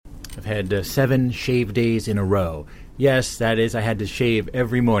had 7 shave days in a row. Yes, that is, I had to shave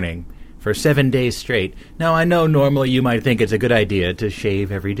every morning for 7 days straight. Now, I know normally you might think it's a good idea to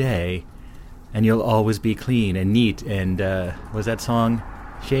shave every day, and you'll always be clean and neat. And, was that song?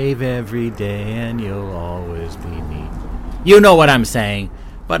 Shave every day and you'll always be neat. You know what I'm saying.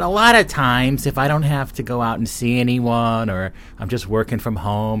 But a lot of times, if I don't have to go out and see anyone, or I'm just working from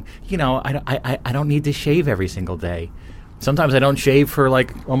home, I don't need to shave every single day. Sometimes I don't shave for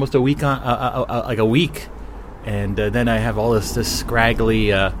like almost a week, like a week, and then I have all this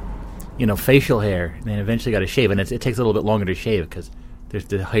scraggly, facial hair, and then eventually got to shave, and it takes a little bit longer to shave because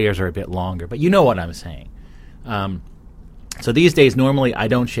the hairs are a bit longer. But you know what I'm saying. So these days, normally I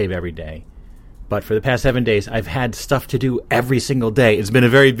don't shave every day. But for the past 7 days, I've had stuff to do every single day. It's been a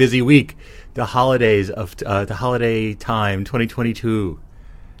very busy week. The holidays of the holiday time, 2022.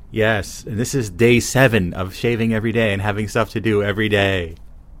 Yes, and this is day 7 of shaving every day and having stuff to do every day.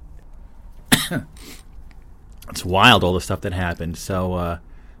 It's wild, all the stuff that happened. So,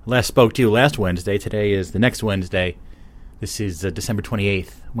 last spoke to you last Wednesday. Today is the next Wednesday. This is December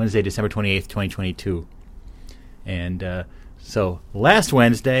 28th. Wednesday, December 28th, 2022. And so last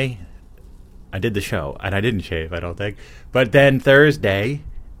Wednesday, I did the show, and I didn't shave, I don't think. But then Thursday,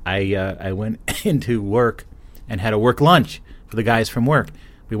 I went into work and had a work lunch for the guys from work.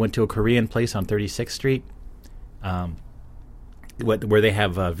 We went to a Korean place on 36th Street where they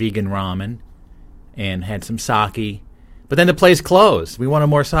have vegan ramen and had some sake. But then the place closed. We wanted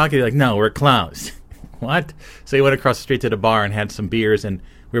more sake. They're like, no, we're closed. What? So we went across the street to the bar and had some beers, and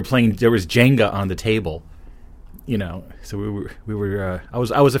we were playing. There was Jenga on the table. So we were. I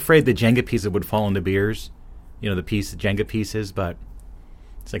was afraid the Jenga pieces would fall into beers, the Jenga pieces, but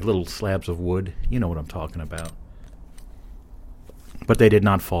it's like little slabs of wood. You know what I'm talking about. But they did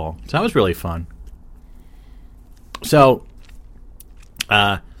not fall, so that was really fun. So,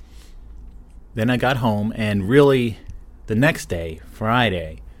 then I got home, and really, the next day,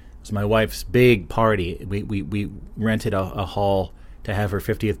 Friday, was my wife's big party. We rented a hall to have her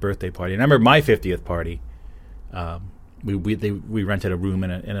 50th birthday party. And I remember my 50th party. We rented a room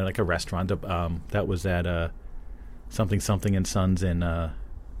in a restaurant that was at something and Sons in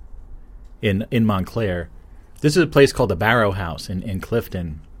Montclair. This is a place called the Barrow House in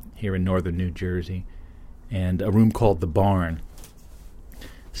Clifton, here in northern New Jersey, and a room called the Barn.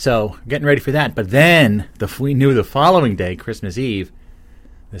 So getting ready for that, but then we knew the following day, Christmas Eve,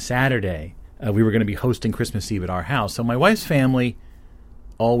 the Saturday, we were going to be hosting Christmas Eve at our house. So my wife's family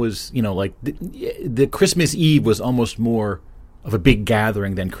always, the Christmas Eve was almost more of a big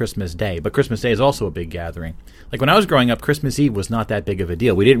gathering than Christmas Day. But Christmas Day is also a big gathering. Like when I was growing up, Christmas Eve was not that big of a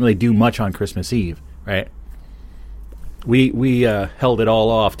deal. We didn't really do much on Christmas Eve, right? We held it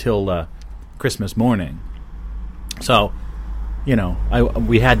all off till Christmas morning. So,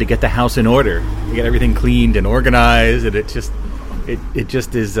 we had to get the house in order, to get everything cleaned and organized, and it just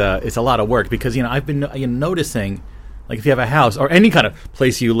is it's a lot of work because I've been noticing. Like if you have a house or any kind of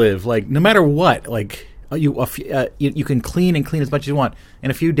place you live, like no matter what, like you can clean as much as you want. In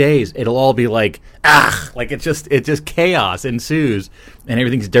a few days, it'll all be like it's just chaos ensues, and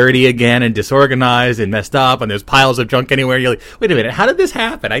everything's dirty again and disorganized and messed up, and there's piles of junk anywhere. You're like, wait a minute, how did this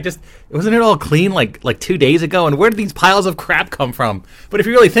happen? Wasn't it all clean like 2 days ago? And where did these piles of crap come from? But if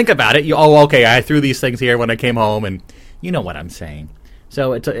you really think about it, okay, I threw these things here when I came home, and you know what I'm saying.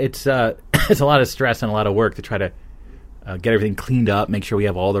 So it's it's a lot of stress and a lot of work to try to get everything cleaned up, make sure we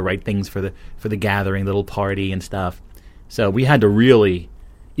have all the right things for the gathering, little party and stuff. So we had to really,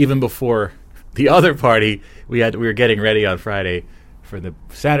 even before the other party, we were getting ready on Friday for the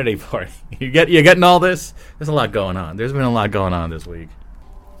Saturday party. You getting all this? There's a lot going on. There's been a lot going on this week.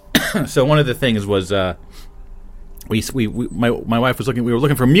 So one of the things was my wife was looking. We were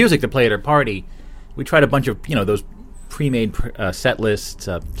looking for music to play at her party. We tried a bunch of those pre-made set lists,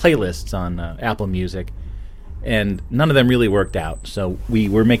 playlists on Apple Music. And none of them really worked out. So we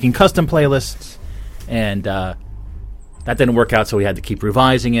were making custom playlists, and that didn't work out, so we had to keep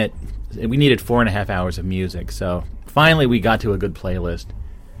revising it. We needed 4.5 hours of music. So finally we got to a good playlist.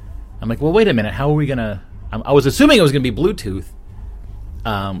 I'm like, well, wait a minute. How are we going to... I was assuming it was going to be Bluetooth.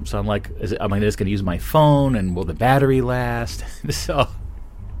 So I'm like, am I just going to use my phone, and will the battery last? So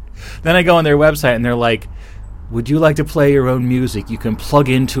then I go on their website, and they're like, would you like to play your own music? You can plug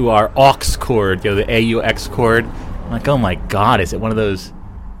into our aux cord, the AUX cord. I'm like, oh my God, is it one of those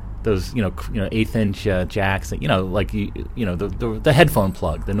 1/8-inch jacks that the headphone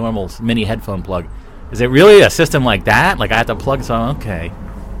plug, the normal mini headphone plug? Is it really a system like that? Like I have to plug something? Okay.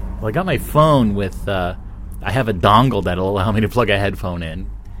 Well, I got my phone with I have a dongle that'll allow me to plug a headphone in,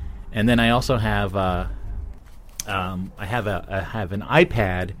 and then I also have I have an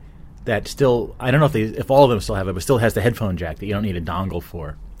iPad that still, I don't know if all of them still have it, but still has the headphone jack that you don't need a dongle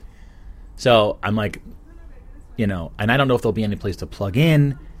for. So I'm like, and I don't know if there'll be any place to plug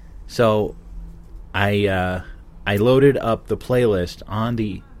in. So I loaded up the playlist on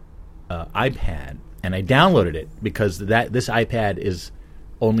the iPad, and I downloaded it because this iPad is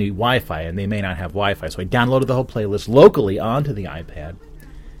only Wi-Fi, and they may not have Wi-Fi. So I downloaded the whole playlist locally onto the iPad,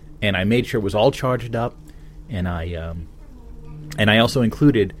 and I made sure it was all charged up, and I also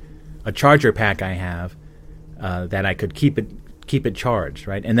included a charger pack I have that I could keep it charged,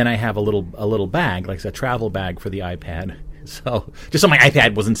 right? And then I have a little bag, like a travel bag for the iPad. So just so my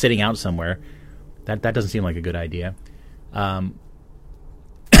iPad wasn't sitting out somewhere. That doesn't seem like a good idea.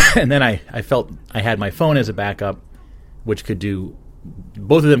 And then I felt I had my phone as a backup, which could do,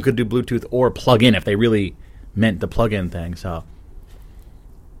 both of them could do Bluetooth or plug in if they really meant the plug-in thing. So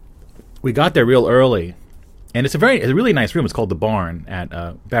we got there real early, and it's a really nice room. It's called the Barn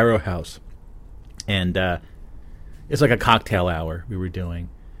at Barrow House, and it's like a cocktail hour we were doing.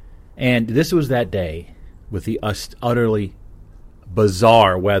 And this was that day with the utterly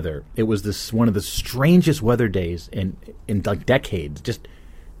bizarre weather. It was one of the strangest weather days in like decades. Just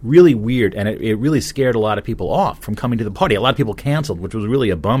really weird, and it really scared a lot of people off from coming to the party. A lot of people canceled, which was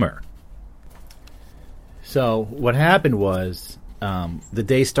really a bummer. So what happened was the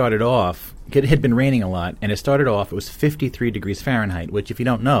day started off, it had been raining a lot, and it started off, it was 53 degrees Fahrenheit, which if you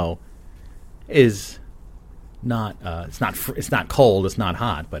don't know is not, it's not cold, it's not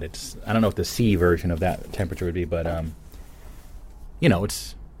hot, but it's, I don't know what the C version of that temperature would be, but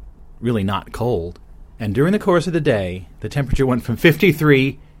it's really not cold. And during the course of the day, the temperature went from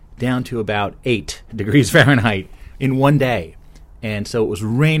 53 down to about 8 degrees Fahrenheit in one day. And so it was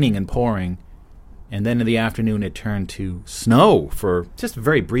raining and pouring. And then in the afternoon, it turned to snow for just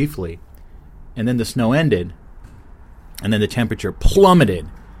very briefly. And then the snow ended. And then the temperature plummeted.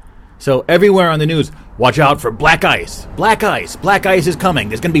 So everywhere on the news, watch out for black ice. Black ice. Black ice is coming.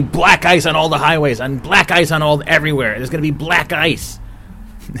 There's going to be black ice on all the highways and black ice on everywhere. There's going to be black ice.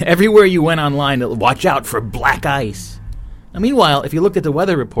 Everywhere you went online, watch out for black ice. Now, meanwhile, if you looked at the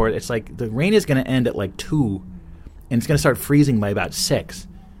weather report, it's like the rain is going to end at like 2, and it's going to start freezing by about 6. So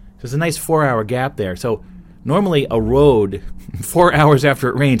there's a nice 4-hour gap there. So normally a road 4 hours after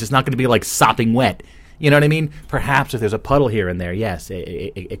it rains is not going to be like sopping wet. You know what I mean? Perhaps if there's a puddle here and there, yes,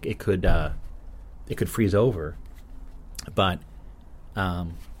 it could freeze over. But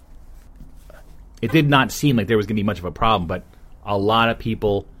it did not seem like there was going to be much of a problem. But a lot of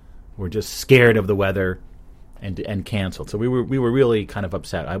people were just scared of the weather and canceled. So we were really kind of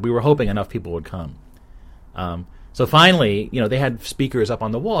upset. We were hoping enough people would come. So finally, they had speakers up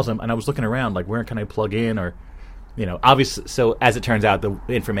on the walls, and I was looking around like, where can I plug in? Or, obviously. So as it turns out, the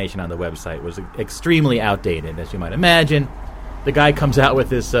information on the website was extremely outdated, as you might imagine. The guy comes out with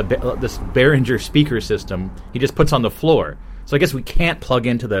this Behringer speaker system. He just puts on the floor. So I guess we can't plug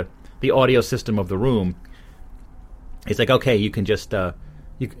into the audio system of the room. It's like, okay, you can just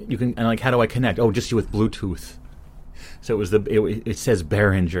you can, and like, how do I connect? Oh, just with Bluetooth. So it says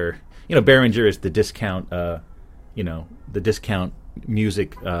Behringer. Behringer is the discount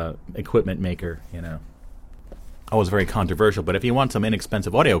music equipment maker. Always very controversial, but if you want some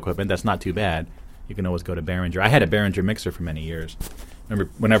inexpensive audio equipment, that's not too bad. You can always go to Behringer. I had a Behringer mixer for many years. Remember,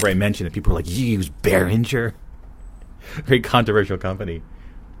 whenever I mentioned it, people were like, "You use Behringer?" Very controversial company.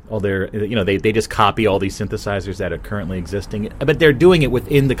 All their, they just copy all these synthesizers that are currently existing, but they're doing it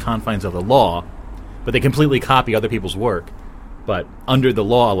within the confines of the law. But they completely copy other people's work. But under the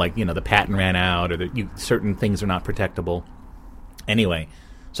law, like, the patent ran out, or certain things are not protectable. Anyway,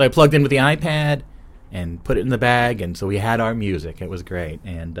 so I plugged in with the iPad and put it in the bag, and so we had our music. It was great.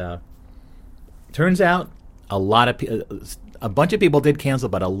 And turns out a bunch of people did cancel,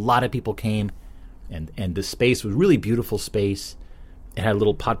 but a lot of people came, and the space was really beautiful space. It had a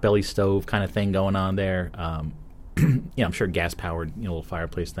little potbelly stove kind of thing going on there. I'm sure gas-powered, little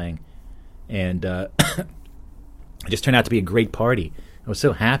fireplace thing. And it just turned out to be a great party. I was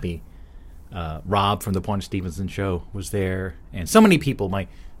so happy. Rob from the Paunch Stevenson Show was there. And so many people, my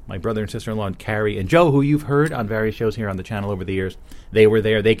brother and sister-in-law, and Carrie, and Joe, who you've heard on various shows here on the channel over the years, they were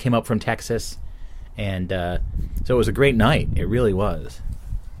there. They came up from Texas. And so it was a great night. It really was.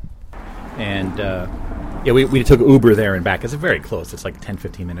 And we took Uber there and back. It's very close. It's like a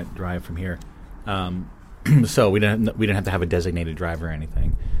 10-15 minute drive from here. So we didn't have to have a designated driver or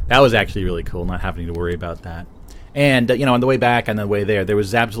anything. That was actually really cool, not having to worry about that. And on the way back and the way there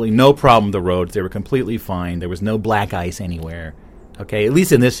was absolutely no problem with the roads. They were completely fine. There was no black ice anywhere. Okay, at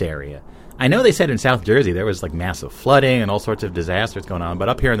least in this area. I know they said in South Jersey there was like massive flooding and all sorts of disasters going on, but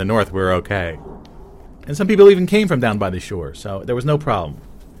up here in the north we're okay. And some people even came from down by the shore, so there was no problem.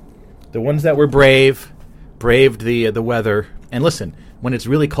 The ones that were brave, braved the weather. And listen, when it's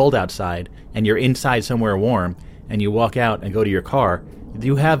really cold outside and you're inside somewhere warm and you walk out and go to your car,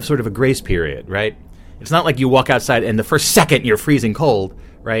 you have sort of a grace period, right? It's not like you walk outside and the first second you're freezing cold,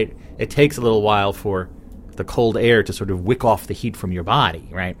 right? It takes a little while for the cold air to sort of wick off the heat from your body,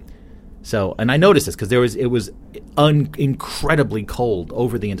 right? So, and I noticed this because it was incredibly cold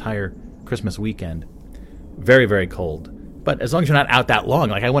over the entire Christmas weekend. Very, very cold. But as long as you're not out that long,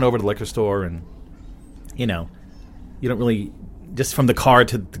 like I went over to the liquor store and, you know, you don't really, just from the car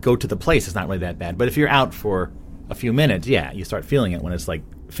to go to the place, it's not really that bad. But if you're out for a few minutes, yeah, you start feeling it when it's like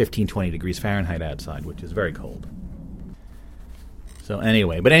 15, 20 degrees Fahrenheit outside, which is very cold. So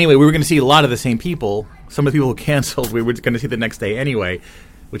anyway, we were going to see a lot of the same people. Some of the people who canceled, we were going to see the next day anyway,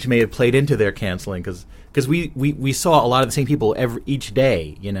 which may have played into their canceling because we saw a lot of the same people each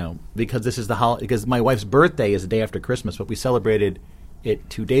day, you know, because this is because my wife's birthday is the day after Christmas, but we celebrated it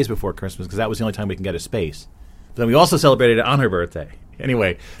 2 days before Christmas because that was the only time we can get a space. But then we also celebrated it on her birthday.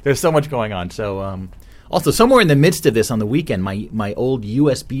 Anyway, there's so much going on. So also somewhere in the midst of this on the weekend, my old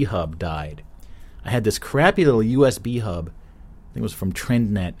USB hub died. I had this crappy little USB hub. I think it was from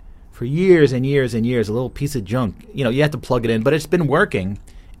TrendNet for years and years and years, a little piece of junk. You know, you have to plug it in, but it's been working.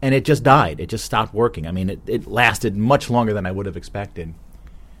 And it just died. It just stopped working. I mean, it lasted much longer than I would have expected.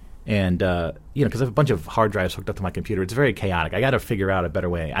 And, you know, because I have a bunch of hard drives hooked up to my computer, it's very chaotic. I got to figure out a better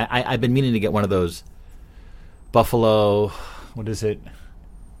way. I've been meaning to get one of those Buffalo, what is it?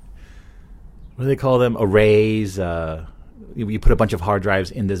 What do they call them? Arrays. You put a bunch of hard drives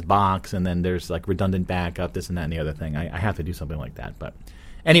in this box, and then there's like redundant backup, this and that and the other thing. I have to do something like that. But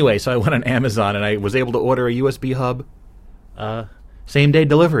anyway, so I went on Amazon, and I was able to order a USB hub same-day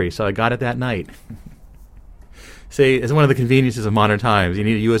delivery, so I got it that night. See, it's one of the conveniences of modern times. You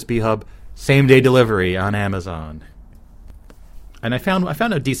need a USB hub, same-day delivery on Amazon. And I found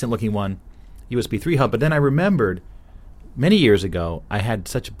a decent-looking one, USB 3 hub, but then I remembered many years ago I had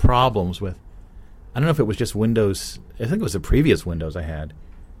such problems with, I don't know if it was just Windows, I think it was the previous Windows I had.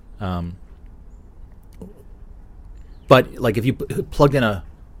 But like if you plugged in a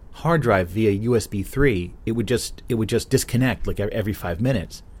hard drive via USB 3, it would just disconnect like every 5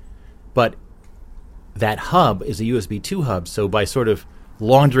 minutes. But that hub is a USB 2 hub, so by sort of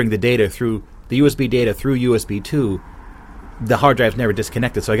laundering the data through the USB data through USB 2, the hard drive's never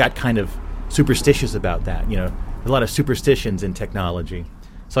disconnected. So I got kind of superstitious about that. You know, there's a lot of superstitions in technology.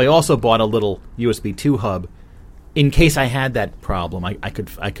 So I also bought a little USB 2 hub in case I had that problem. I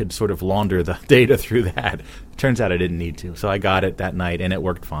could sort of launder the data through that. Turns out I didn't need to. So I got it that night, and it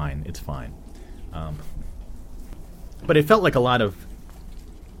worked fine. It's fine. But it felt like a lot of,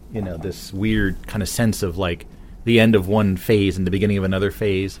 you know, this weird kind of sense of like the end of one phase and the beginning of another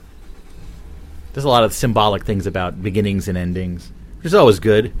phase. There's a lot of symbolic things about beginnings and endings, which is always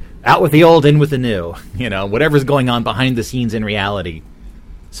good. Out with the old, in with the new. You know, whatever's going on behind the scenes in reality.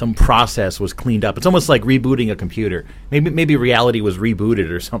 Some process was cleaned up. It's almost like rebooting a computer. Maybe reality was rebooted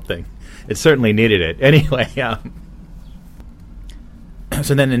or something. It certainly needed it. Anyway,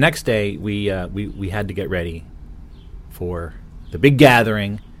 so then the next day we had to get ready for the big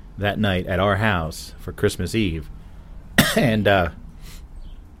gathering that night at our house for Christmas Eve, and so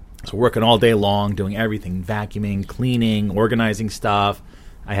working all day long, doing everything, vacuuming, cleaning, organizing stuff.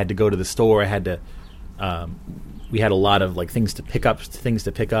 I had to go to the store. I had to. We had a lot of like things to pick up.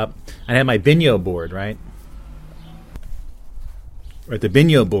 I had my Binio board, right? Right, the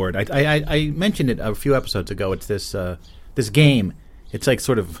Binio board. I mentioned it a few episodes ago. It's this game. It's like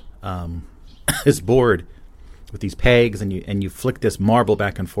sort of this board with these pegs, and you flick this marble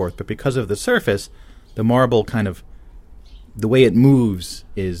back and forth. But because of the surface, the marble kind of the way it moves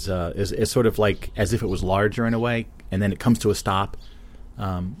is sort of like as if it was larger in a way, and then it comes to a stop.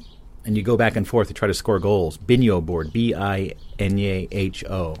 And you go back and forth to try to score goals. Binio board, Binho.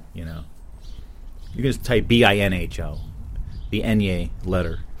 You know, you can just type Binho, the Enye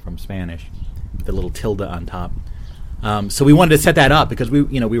letter from Spanish, with the little tilde on top. So we wanted to set that up because we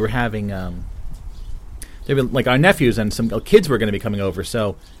were having, they were like our nephews and some kids were going to be coming over.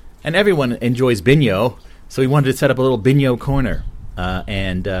 So, and everyone enjoys Binho, so we wanted to set up a little Binho corner.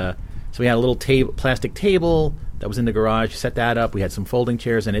 So we had a little plastic table that was in the garage. Set that up. We had some folding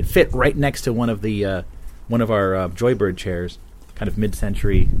chairs, and it fit right next to one of our Joybird chairs, kind of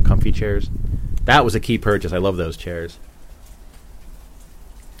mid-century comfy chairs. That was a key purchase. I love those chairs.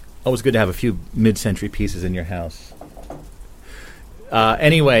 Always good to have a few mid-century pieces in your house.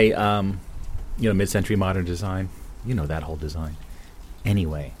 Anyway, mid-century modern design. You know that whole design.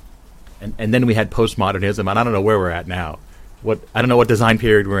 Anyway, and then we had postmodernism, and I don't know where we're at now. I don't know what design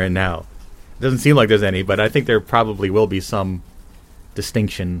period we're in now. It doesn't seem like there's any, but I think there probably will be some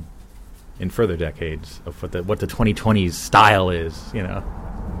distinction in further decades of what the 2020s style is.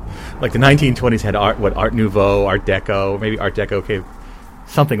 Like the 1920s had Art Nouveau, Art Deco, maybe Art Deco. Okay,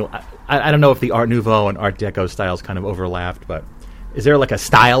 something. I don't know if the Art Nouveau and Art Deco styles kind of overlapped, but is there like a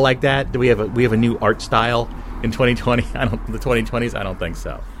style like that? Do we have a new art style in 2020? The 2020s. I don't think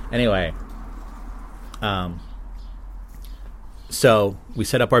so. Anyway, so we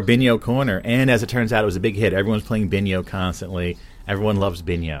set up our Bingo corner, and as it turns out, it was a big hit. Everyone's playing Bingo constantly. Everyone loves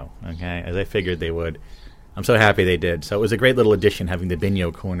Bingo. Okay, as I figured they would. I'm so happy they did. So it was a great little addition having the Bingo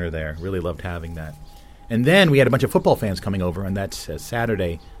corner there. Really loved having that. And then we had a bunch of football fans coming over, and that's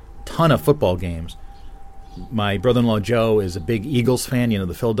Saturday. Ton of football games. My brother-in-law Joe is a big Eagles fan,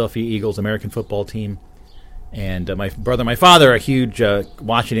 the Philadelphia Eagles, American football team. And my father are huge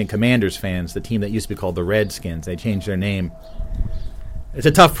Washington Commanders fans, the team that used to be called the Redskins. They changed their name. It's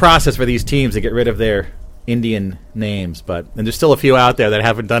a tough process for these teams to get rid of their Indian names, and there's still a few out there that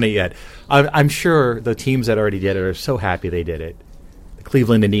haven't done it yet. I'm sure the teams that already did it are so happy they did it. The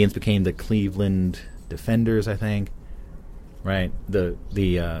Cleveland Indians became the Cleveland Defenders, I think. Right? The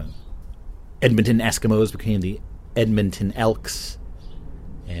Edmonton Eskimos became the Edmonton Elks,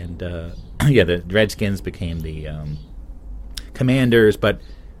 and the Redskins became the Commanders. But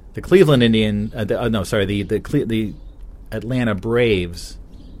the Cleveland the Atlanta Braves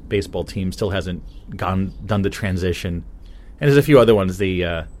baseball team still hasn't done the transition, and there's a few other ones.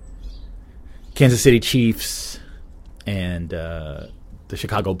 The Kansas City Chiefs and the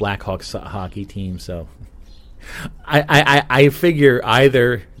Chicago Blackhawks hockey team. So I figure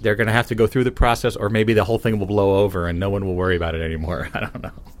either they're going to have to go through the process, or maybe the whole thing will blow over and no one will worry about it anymore. I don't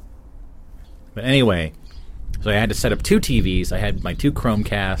know. But anyway, so I had to set up 2 TVs. I had my 2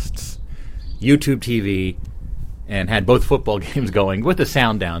 Chromecasts, YouTube TV, and had both football games going with the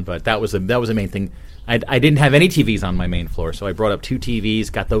sound down. But that was the main thing. I didn't have any TVs on my main floor, so I brought up 2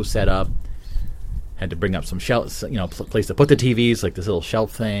 TVs, got those set up. Had to bring up some shelves, place to put the TVs, like this little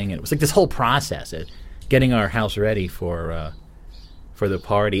shelf thing. And it was like this whole process, getting our house ready for the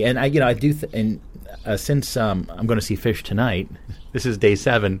party. And I do. Since I'm going to see Fish tonight, this is day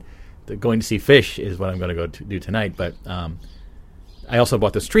 7. Going to see Fish is what I'm going to go to do tonight. But I also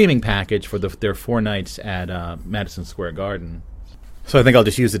bought the streaming package for their 4 nights at Madison Square Garden. So I think I'll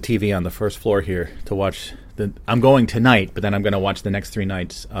just use the TV on the first floor here to watch. I'm going tonight, but then I'm going to watch the next 3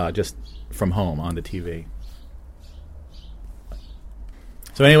 nights just from home on the TV.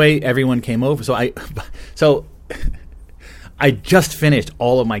 So anyway, everyone came over. So I just finished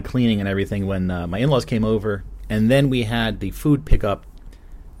all of my cleaning and everything when my in-laws came over, and then we had the food pickup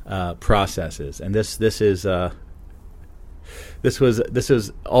processes. And this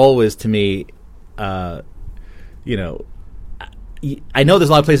was always to me, I know there's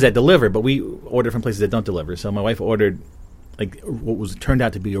a lot of places that deliver, but we order from places that don't deliver. So my wife ordered what turned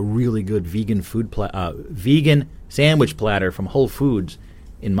out to be a really good vegan vegan sandwich platter from Whole Foods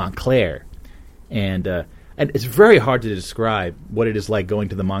in Montclair, and it's very hard to describe what it is like going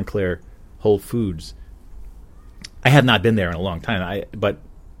to the Montclair Whole Foods. I have not been there in a long time, but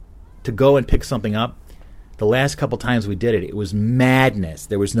to go and pick something up, the last couple times we did it, it was madness.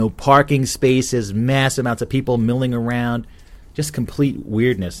 There was no parking spaces, mass amounts of people milling around. Just complete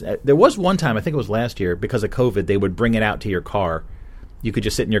weirdness. There was one time, I think it was last year, because of COVID, they would bring it out to your car. You could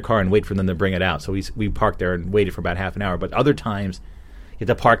just sit in your car and wait for them to bring it out. So we parked there and waited for about half an hour. But other times, you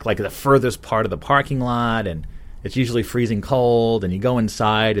have to park like the furthest part of the parking lot, and it's usually freezing cold, and you go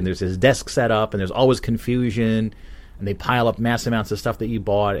inside, and there's this desk set up, and there's always confusion, and they pile up mass amounts of stuff that you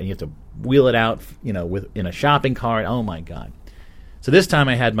bought, and you have to wheel it out, in a shopping cart. Oh, my God. So this time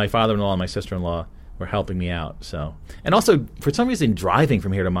I had my father-in-law and my sister-in-law were helping me out. So, and also for some reason driving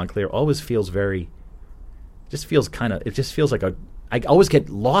from here to Montclair always feels it just feels like I always get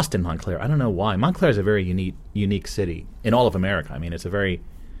lost in Montclair. I don't know why. Montclair is a very unique city in all of America. I mean, it's a very,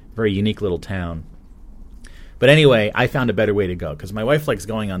 very unique little town. But anyway, I found a better way to go because my wife likes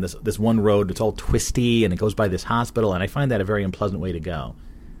going on this one road. It's all twisty and it goes by this hospital, and I find that a very unpleasant way to go.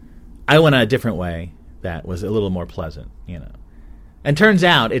 I went on a different way that was a little more pleasant, And turns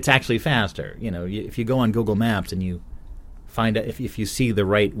out it's actually faster. If you go on Google Maps and you find out if you see the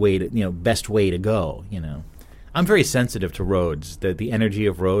right way to, best way to go, I'm very sensitive to roads, the energy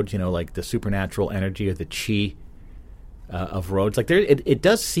of roads, like the supernatural energy or the chi of roads. Like it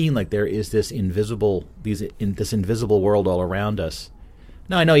does seem like there is this invisible world all around us.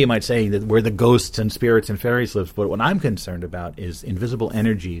 Now, I know you might say that where the ghosts and spirits and fairies live, but what I'm concerned about is invisible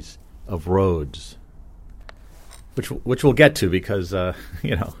energies of roads. Which we'll get to because, I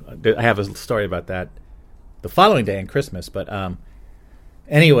have a story about that the following day on Christmas. But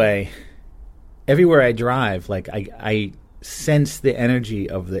anyway, everywhere I drive, like I sense the energy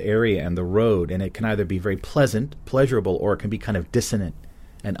of the area and the road, and it can either be very pleasurable, or it can be kind of dissonant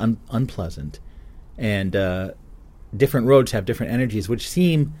and unpleasant. And different roads have different energies, so it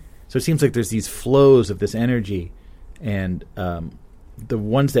seems like there's these flows of this energy, and the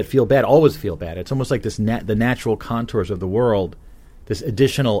ones that feel bad always feel bad. It's almost like the natural contours of the world, this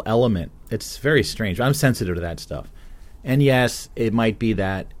additional element. It's very strange. I'm sensitive to that stuff. And yes, it might be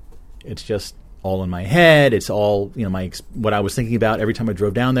that it's just all in my head. It's all, what I was thinking about every time I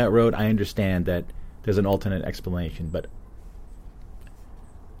drove down that road. I understand that there's an alternate explanation, but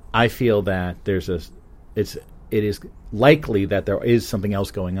I feel that it is likely that there is something else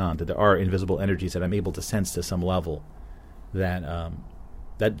going on, that there are invisible energies that I'm able to sense to some level that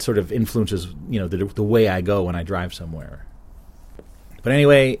that sort of influences, the way I go when I drive somewhere. But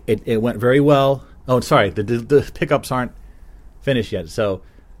anyway, it went very well. Oh, sorry, the pickups aren't finished yet. So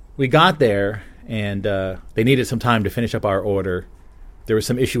we got there, and they needed some time to finish up our order. There was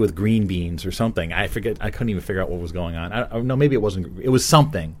some issue with green beans or something. I forget. I couldn't even figure out what was going on. I don't know, maybe it wasn't. It was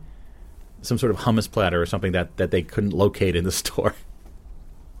something. Some sort of hummus platter or something that they couldn't locate in the store.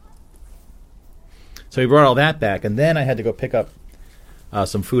 So we brought all that back, and then I had to go pick up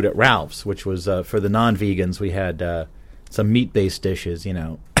some food at Ralph's, which was for the non-vegans. We had some meat-based dishes,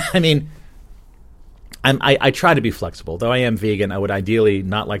 I mean, I try to be flexible. Though I am vegan, I would ideally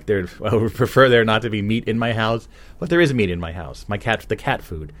not like I would prefer there not to be meat in my house, but there is meat in my house. The cat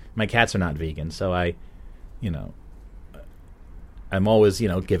food. My cats are not vegan, so I'm always,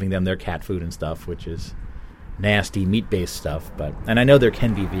 giving them their cat food and stuff, which is nasty meat-based stuff. And I know there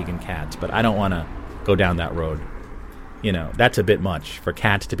can be vegan cats, but I don't want to go down that road. That's a bit much for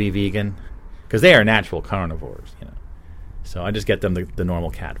cats to be vegan, because they are natural carnivores, So I just get them the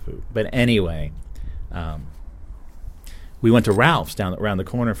normal cat food. But anyway, we went to Ralph's around the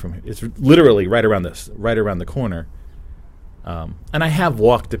corner from here. It's literally right around the corner. And I have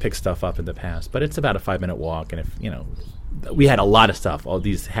walked to pick stuff up in the past, but it's about a 5-minute walk. And we had a lot of stuff, all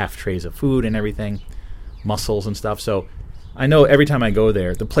these half trays of food and everything, mussels and stuff. So I know every time I go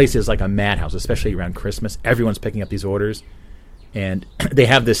there, the place is like a madhouse, especially around Christmas. Everyone's picking up these orders, and they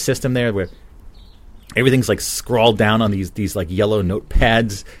have this system there where everything's like scrawled down on these like yellow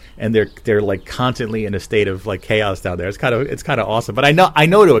notepads, and they're like constantly in a state of like chaos down there. It's kind of awesome. But I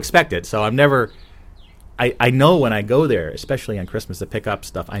know to expect it, so I'm never. I know when I go there, especially on Christmas, to pick up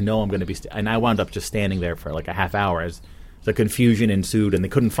stuff, I know I'm going to be. And I wound up just standing there for like a half hour as the confusion ensued, and they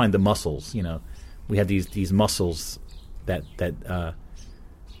couldn't find the mussels. We had these mussels that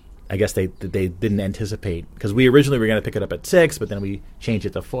I guess they didn't anticipate, because we originally were going to pick it up at 6, but then we changed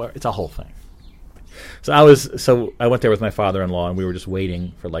it to 4. It's a whole thing. So I went there with my father-in-law, and we were just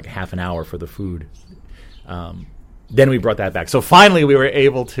waiting for like half an hour for the food. Then we brought that back. So finally, we were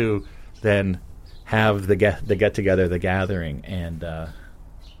able to then have the get-together, the gathering. And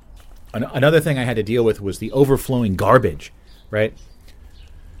another thing I had to deal with was the overflowing garbage, right?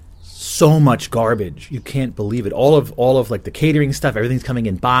 So much garbage, you can't believe it. All of like the catering stuff, everything's coming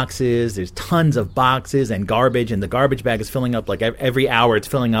in boxes. There's tons of boxes and garbage, and the garbage bag is filling up. Like every hour, it's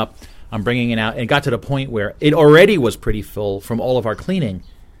filling up. I'm bringing it out, and it got to the point where it already was pretty full from all of our cleaning.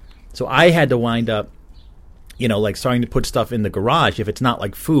 So I had to wind up, like starting to put stuff in the garage if it's not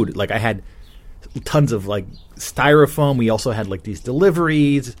like food. Like I had tons of like styrofoam. We also had like these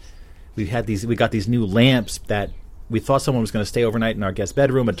deliveries. We got these new lamps that we thought someone was going to stay overnight in our guest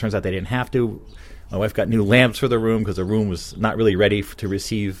bedroom, but it turns out they didn't have to. My wife got new lamps for the room because the room was not really ready to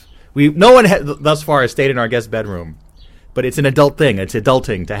receive. No one thus far has stayed in our guest bedroom, but it's an adult thing. It's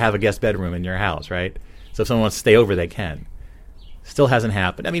adulting to have a guest bedroom in your house, right? So if someone wants to stay over, they can. Still hasn't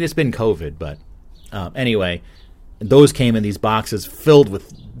happened. I mean, it's been COVID, but anyway, those came in these boxes filled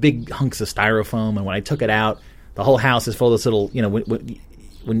with big hunks of styrofoam, and when I took it out, the whole house is full of this little,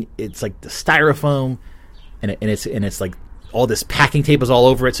 when it's like the styrofoam. And it's like all this packing tape is all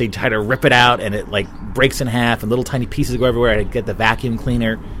over it, so you try to rip it out, and it like breaks in half, and little tiny pieces go everywhere. I had to get the vacuum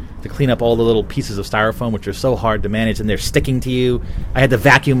cleaner to clean up all the little pieces of styrofoam, which are so hard to manage, and they're sticking to you. I had to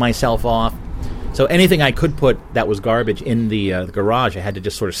vacuum myself off. So anything I could put that was garbage in the garage, I had to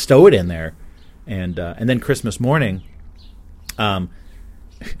just sort of stow it in there. And then Christmas morning, I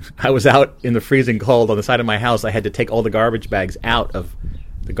was out in the freezing cold on the side of my house. I had to take all the garbage bags out of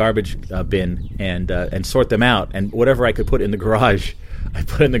the garbage bin and sort them out, and whatever I could put in the garage, I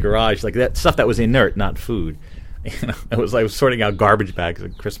put in the garage, like that stuff that was inert, not food. I was sorting out garbage bags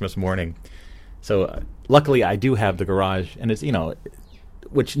on Christmas morning. So luckily, I do have the garage, and it's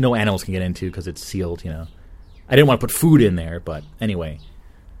which no animals can get into because it's sealed. I didn't want to put food in there, but anyway,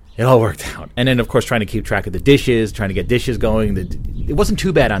 it all worked out. And then of course, trying to keep track of the dishes, trying to get dishes going. It wasn't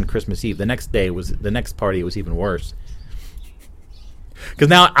too bad on Christmas Eve. The next party, it was even worse. Because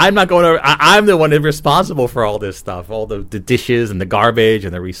now I'm not going to. I'm the one that's responsible for all this stuff, all the dishes and the garbage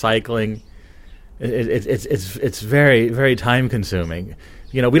and the recycling. It's very, very time consuming.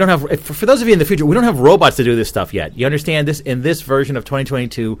 You know, we don't have. For those of you in the future, we don't have robots to do this stuff yet. You understand this? In this version of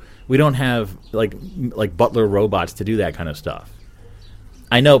 2022, we don't have like butler robots to do that kind of stuff.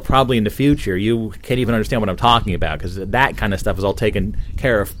 I know probably in the future you can't even understand what I'm talking about because that kind of stuff is all taken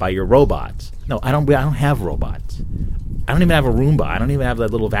care of by your robots. No, I don't have robots. I don't even have a Roomba. I don't even have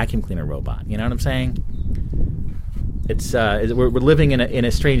that little vacuum cleaner robot. You know what I'm saying? It's we're living in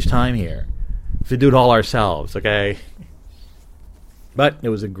a strange time here. We have to do it all ourselves, okay? But it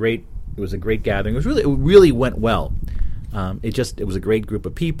was a great gathering. It really went well. It was a great group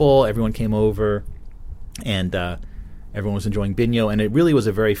of people. Everyone came over, and everyone was enjoying Binyo, and it really was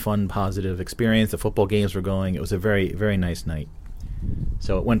a very fun, positive experience. The football games were going. It was a very, very nice night.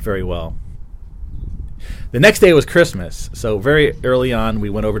 So it went very well. The next day was Christmas, so very early on we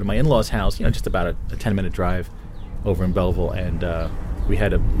went over to my in-laws' house, just about a 10-minute drive over in Belleville, and we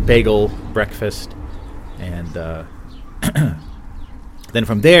had a bagel breakfast, and then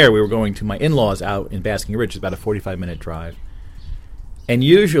from there we were going to my in-laws out in Basking Ridge, about a 45-minute drive. And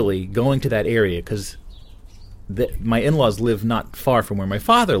usually going to that area, because my in-laws live not far from where my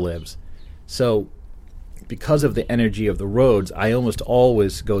father lives, so because of the energy of the roads, I almost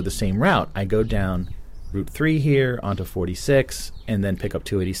always go the same route. I go down Route 3 here onto 46 and then pick up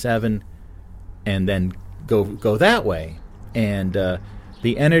 287 and then go that way. And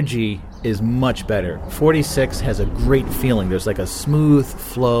the energy is much better. 46 has a great feeling. There's like a smooth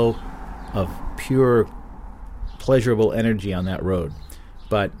flow of pure, pleasurable energy on that road.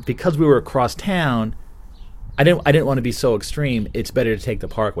 But because we were across town, I didn't want to be so extreme. It's better to take the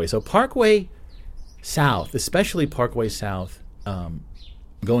Parkway. So Parkway South, especially Parkway South,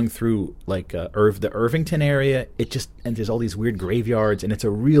 going through like the Irvington area, and there's all these weird graveyards, and it's a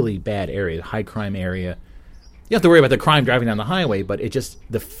really bad area, high crime area. You have to worry about the crime driving down the highway, but it just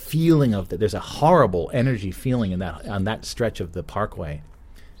the feeling of there's a horrible energy feeling on that stretch of the Parkway,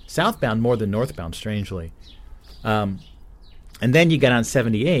 southbound more than northbound, strangely. And then you get on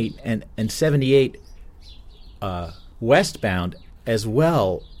 78, and 78 westbound as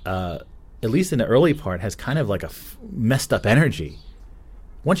well. At least in the early part, has kind of like a messed up energy.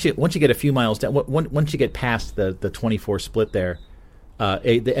 Once you get a few miles down, once you get past the 24 split there,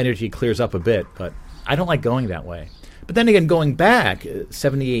 the energy clears up a bit. But I don't like going that way. But then again, going back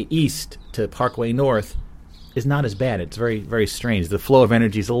 78 east to Parkway North is not as bad. It's very, very strange. The flow of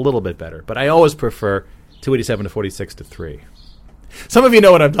energy is a little bit better. But I always prefer 287 to 46 to 3. Some of you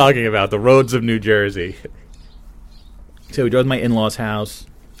know what I'm talking about, the roads of New Jersey. So we drove to my in-laws' house.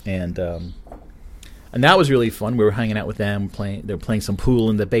 And that was really fun. We were hanging out with them, they were playing some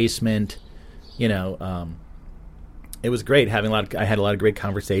pool in the basement. It was great. I had a lot of great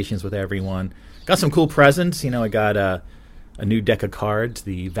conversations with everyone. Got some cool presents. I got a new deck of cards,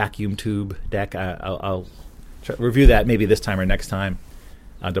 the vacuum tube deck. I'll review that maybe this time or next time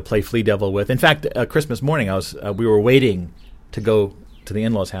to play Flea Devil with. In fact, Christmas morning, we were waiting to go to the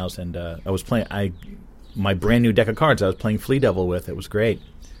in-laws' house, and I was playing my brand new deck of cards. I was playing Flea Devil with. It was great.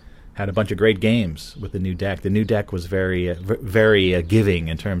 Had a bunch of great games with the new deck. The new deck was very, very giving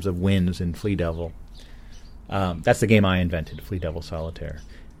in terms of wins in Flea Devil. That's the game I invented, Flea Devil Solitaire.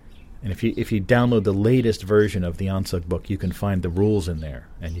 And if you download the latest version of the Onsug book, you can find the rules in there,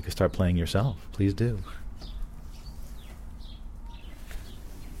 and you can start playing yourself. Please do.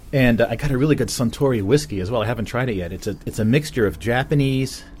 And I got a really good Suntory whiskey as well. I haven't tried it yet. It's a mixture of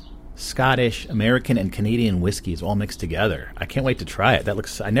Japanese, Scottish, American, and Canadian whiskeys all mixed together. I can't wait to try it.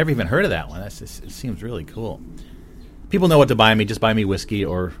 I never even heard of that one. It seems really cool. People know what to buy me. Just buy me whiskey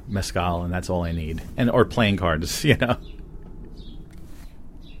or mezcal, and that's all I need. Or playing cards,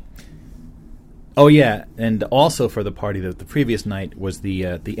 Oh, yeah, and also for the party, the previous night was the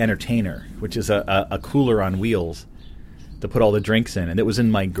Entertainer, which is a cooler on wheels to put all the drinks in. And it was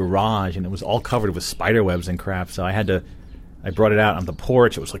in my garage, and it was all covered with spider webs and crap, so I brought it out on the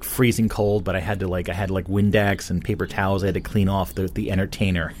porch. It was like freezing cold, but I had Windex and paper towels I had to clean off the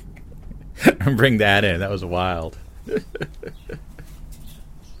Entertainer and bring that in. That was wild.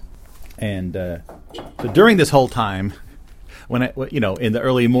 And so during this whole time, when in the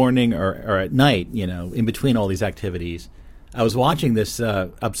early morning or at night, in between all these activities, I was watching this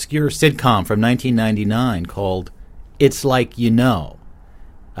obscure sitcom from 1999 called It's Like You Know.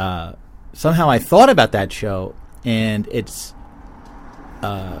 Somehow I thought about that show, and it's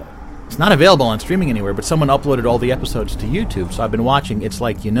not available on streaming anywhere, but someone uploaded all the episodes to YouTube, so I've been watching It's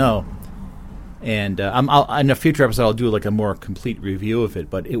Like You Know. And in a future episode, I'll do like a more complete review of it.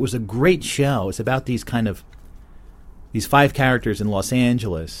 But it was a great show. It's about these kind of these 5 characters in Los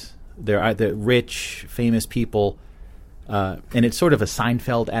Angeles. They're either rich, famous people, and it's sort of a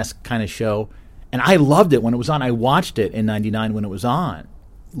Seinfeld-esque kind of show. And I loved it when it was on. I watched it in '99 when it was on.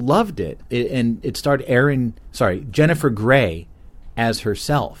 Loved it. And it starred Jennifer Grey as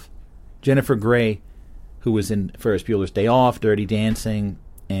herself. Jennifer Grey, who was in Ferris Bueller's Day Off, Dirty Dancing,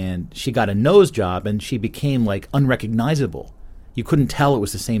 and she got a nose job, and she became, like, unrecognizable. You couldn't tell it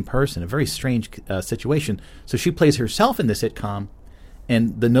was the same person. A very strange situation. So she plays herself in the sitcom,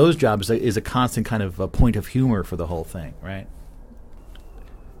 and the nose job is a constant kind of a point of humor for the whole thing, right?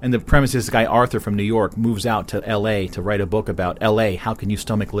 And the premise is this guy, Arthur, from New York, moves out to L.A. to write a book about L.A., how can you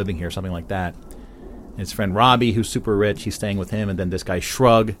stomach living here, something like that. And his friend Robbie, who's super rich, he's staying with him, and then this guy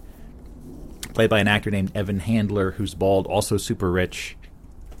Shrug, played by an actor named Evan Handler, who's bald, also super rich.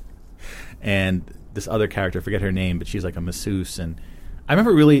 And this other character, I forget her name, but she's like a masseuse. And I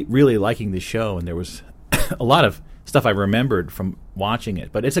remember really, really liking this show, and there was a lot of stuff I remembered from watching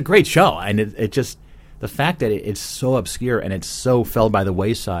it. But it's a great show, and it just, the fact that it's so obscure and it's so fell by the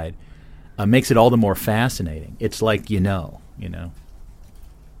wayside makes it all the more fascinating. It's like, you know.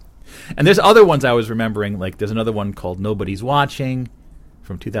 And there's other ones I was remembering, like there's another one called Nobody's Watching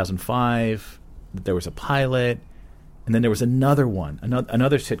from 2005. There was a pilot. And then there was another one,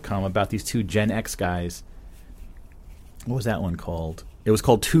 another sitcom about these 2 Gen X guys. What was that one called? It was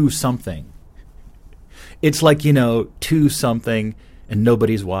called Two Something. It's like, 2 something and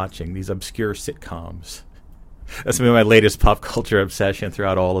Nobody's Watching, these obscure sitcoms. That's been my latest pop culture obsession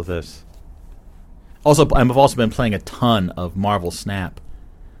throughout all of this. Also, I've also been playing a ton of Marvel Snap,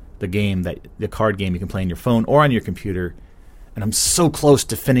 the card game you can play on your phone or on your computer. And I'm so close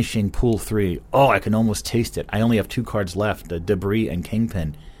to finishing Pool 3. Oh, I can almost taste it. I only have 2 cards left, Debris and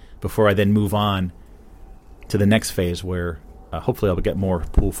Kingpin, before I then move on to the next phase where hopefully I'll get more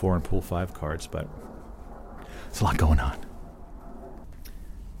Pool 4 and Pool 5 cards, but there's a lot going on.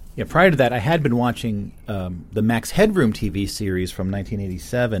 Yeah, prior to that, I had been watching the Max Headroom TV series from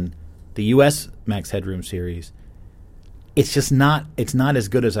 1987, the U.S. Max Headroom series. It's not as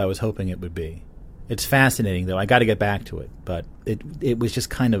good as I was hoping it would be. It's fascinating, though. I got to get back to it, but it was just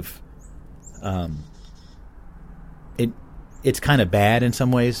kind of, it's kind of bad in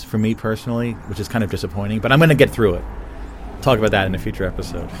some ways for me personally, which is kind of disappointing. But I'm going to get through it. Talk about that in a future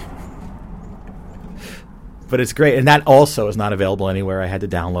episode. But it's great, and that also is not available anywhere. I had to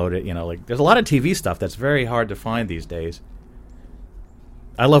download it. There's a lot of TV stuff that's very hard to find these days.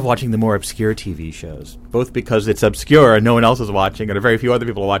 I love watching the more obscure TV shows, both because it's obscure and no one else is watching it, or very few other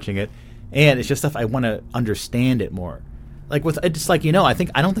people are watching it. And it's just stuff I want to understand it more. I don't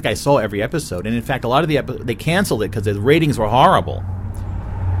think I saw every episode. And in fact, a lot of they canceled it because the ratings were horrible.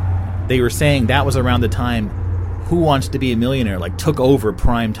 They were saying that was around the time Who Wants to Be a Millionaire took over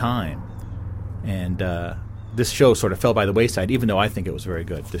prime time. And this show sort of fell by the wayside, even though I think it was very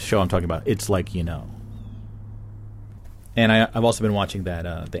good. This show I'm talking about, It's Like You Know. And I've also been watching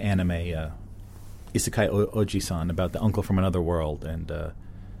that the anime Isekai Oji-san about the uncle from another world, and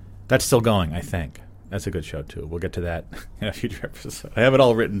that's still going, I think. That's a good show, too. We'll get to that in a future episode. I have it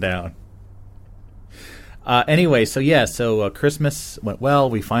all written down. Anyway, so Christmas went well.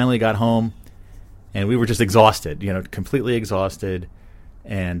 We finally got home, and we were just exhausted, completely exhausted.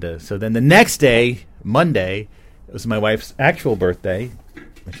 And so then the next day, Monday, it was my wife's actual birthday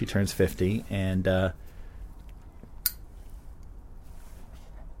when she turns 50, and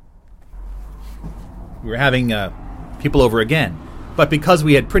we were having people over again. But because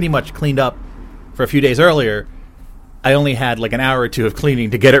we had pretty much cleaned up for a few days earlier, I only had an hour or two of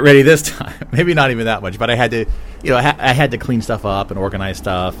cleaning to get it ready this time. Maybe not even that much, but I had to, I had to clean stuff up and organize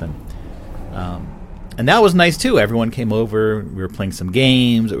stuff, and that was nice too. Everyone came over. We were playing some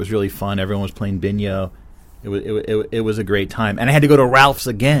games. It was really fun. Everyone was playing bingo. It was a great time, and I had to go to Ralph's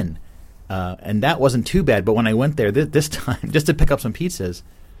again, and that wasn't too bad. But when I went there this time, just to pick up some pizzas,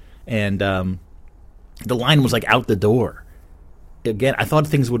 and the line was out the door. Again, I thought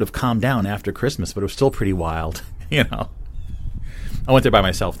things would have calmed down after Christmas, but it was still pretty wild. I went there by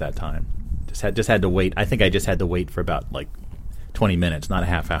myself that time. Just had to wait. I think I just had to wait for about 20 minutes, not a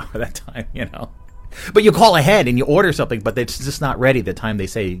half hour that time. But you call ahead and you order something, but it's just not ready the time they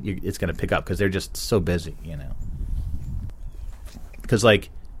say it's going to pick up because they're just so busy. Because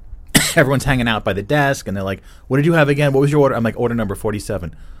everyone's hanging out by the desk and they're like, "What did you have again? What was your order?" I'm like, "Order number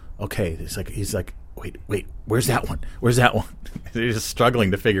 47." Okay, he's like, wait, where's that one? Where's that one? They're just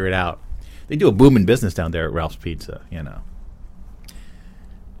struggling to figure it out. They do a booming business down there at Ralph's Pizza,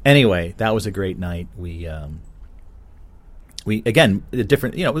 Anyway, that was a great night. We again,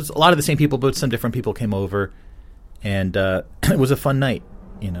 different, it was a lot of the same people, but some different people came over, and it was a fun night,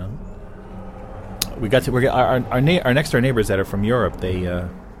 we got to our next door neighbors that are from Europe.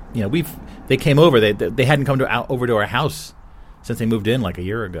 They came over. They hadn't come over to our house since they moved in like a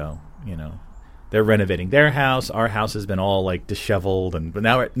year ago. They're renovating their house. Our house has been all like disheveled, but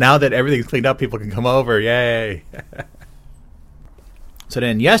now that everything's cleaned up, people can come over. Yay! So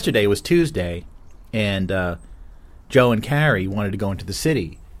then yesterday was Tuesday, and Joe and Carrie wanted to go into the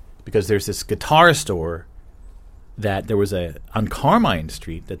city because there's this guitar store that there was on Carmine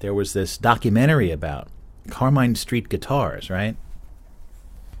Street that there was this documentary about Carmine Street guitars, right?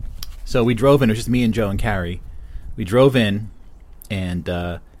 So we drove in. It was just me and Joe and Carrie. We drove in and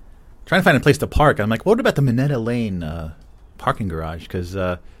trying to find a place to park. I'm like, what about the Minetta Lane parking garage? Because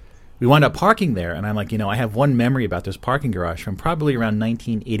we wound up parking there, and I'm like, I have one memory about this parking garage from probably around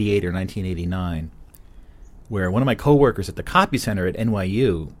 1988 or 1989, where one of my coworkers at the Copy Center at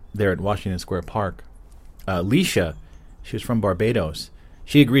NYU, there at Washington Square Park, Leisha, she was from Barbados.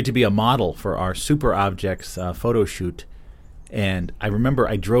 She agreed to be a model for our Super Objects photo shoot. And I remember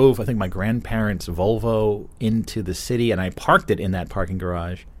I drove, I think, my grandparents' Volvo into the city, and I parked it in that parking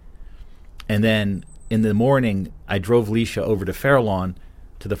garage. And then in the morning, I drove Leisha over to Fairlawn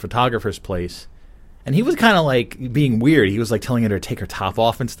to the photographer's place. And he was kind of like being weird. He was like telling her to take her top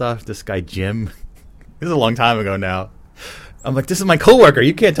off and stuff. This guy, Jim. This is a long time ago now. I'm like, this is my coworker.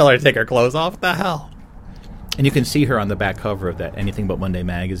 You can't tell her to take her clothes off. What the hell? And you can see her on the back cover of that Anything But Monday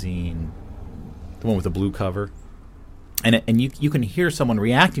magazine, the one with the blue cover. And you can hear someone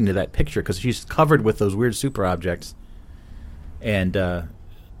reacting to that picture because she's covered with those weird super objects. And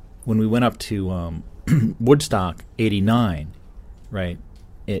when we went up to Woodstock 89, right,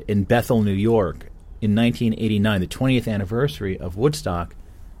 in Bethel, New York, in 1989, the 20th anniversary of Woodstock,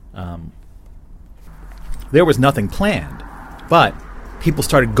 there was nothing planned. But people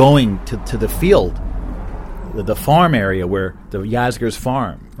started going to the field, the farm area where the Yasgur's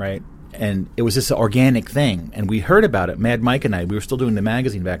farm, right? And it was this organic thing. And we heard about it, Mad Mike and I. We were still doing the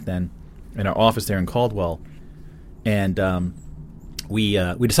magazine back then in our office there in Caldwell. And we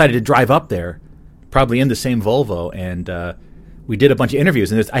decided to drive up there, probably in the same Volvo, and we did a bunch of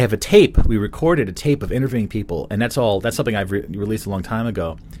interviews. And I have a tape. We recorded a tape of interviewing people, and that's something I've released a long time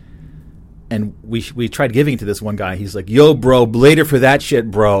ago. And we tried giving it to this one guy. He's like, yo, bro, later for that shit,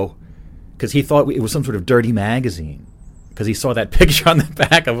 bro. Because he thought it was some sort of dirty magazine. Because he saw that picture on the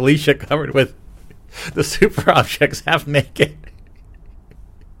back of Leisha covered with the super objects half naked.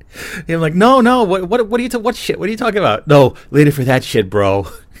 I'm like, no, what are you what shit? What are you talking about? No, later for that shit, bro.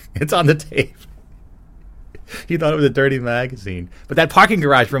 It's on the tape. He thought it was a dirty magazine. But that parking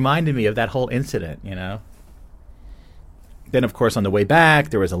garage reminded me of that whole incident, Then, of course, on the way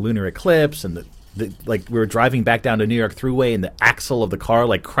back, there was a lunar eclipse, and we were driving back down to New York Thruway, and the axle of the car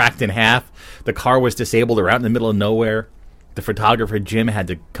cracked in half. The car was disabled. We're out in the middle of nowhere. The photographer Jim had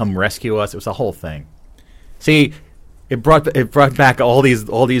to come rescue us. It was a whole thing. See, it brought back all these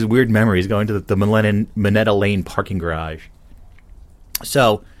weird memories going to the Minetta Lane parking garage.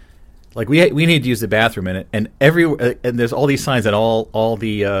 So, we need to use the bathroom in it, and and there's all these signs at all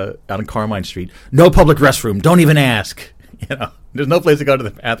the out on Carmine Street. No public restroom. Don't even ask. There's no place to go to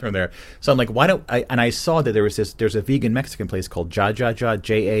the bathroom there. So I'm like, why don't I? And I saw that there's a vegan Mexican place called Jajaja,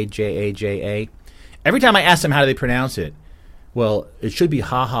 Jajaja. Every time I ask them how do they pronounce it, well, it should be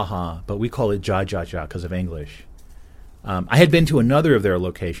ha ha ha, but we call it Jajaja because of English. I had been to another of their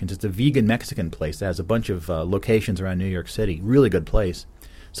locations. It's a vegan Mexican place that has a bunch of locations around New York City. Really good place.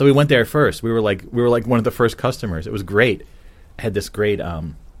 So we went there first. We were like one of the first customers. It was great. I had this great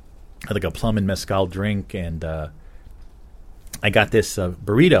like a plum and mezcal drink, and I got this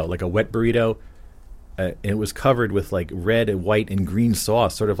burrito, like a wet burrito. And it was covered with red and white and green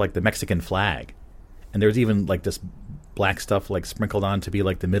sauce, sort of like the Mexican flag. And there was even this black stuff sprinkled on to be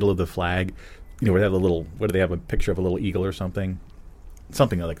the middle of the flag. Where they have what do they have, a picture of a little eagle or something?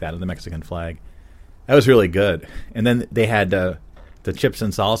 Something like that of the Mexican flag. That was really good. And then they had the chips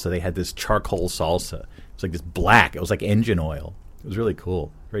and salsa. They had this charcoal salsa. It was this black. It was like engine oil. It was really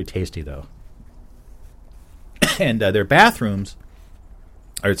cool. Very tasty, though. And their bathrooms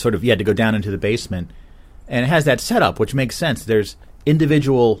are sort of, you had to go down into the basement. And it has that setup, which makes sense. There's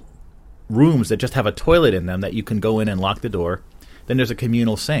individual rooms that just have a toilet in them that you can go in and lock the door. Then there's a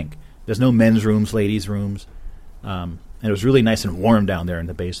communal sink. There's no men's rooms, ladies' rooms. And it was really nice and warm down there in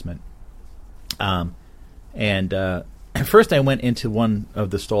the basement. First I went into one of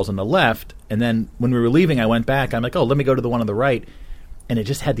the stalls on the left, and then when we were leaving, I went back. I'm like, let me go to the one on the right. And it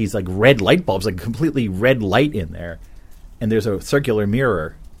just had these red light bulbs, completely red light in there. And there's a circular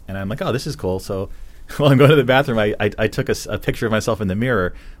mirror. And I'm like, this is cool. So while I'm going to the bathroom, I took a picture of myself in the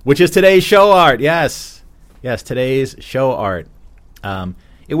mirror, which is today's show art. Yes, today's show art.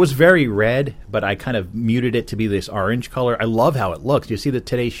 It was very red, but I kind of muted it to be this orange color. I love how it looks. Do you see the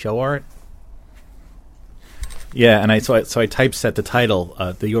Today's Show art? Yeah, and I typeset the title,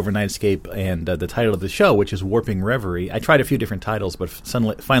 The Overnightscape, and the title of the show, which is Warping Reverie. I tried a few different titles, but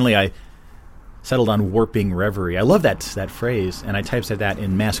finally I settled on Warping Reverie. I love that phrase, and I typeset that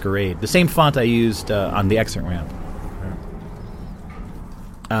in Masquerade, the same font I used on the exit ramp.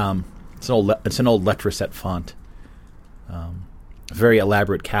 It's an old Letraset font. Very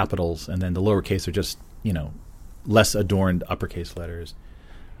elaborate capitals, and then the lowercase are just, less adorned uppercase letters.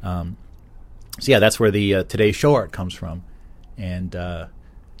 So yeah, that's where the Today's Show art comes from. And a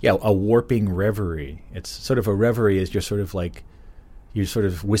warping reverie. It's sort of a reverie is just sort of like you're sort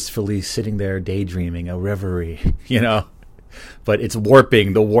of wistfully sitting there daydreaming, a reverie, But it's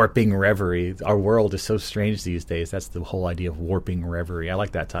warping, the warping reverie. Our world is so strange these days. That's the whole idea of warping reverie. I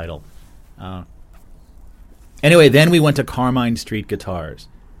like that title. Anyway, then we went to Carmine Street Guitars.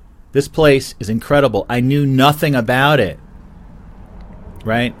 This place is incredible. I knew nothing about it.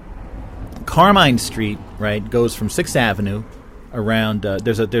 Right? Carmine Street, right, goes from 6th Avenue around.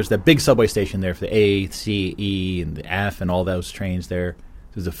 There's that big subway station there for the A, C, E, and the F, and all those trains there.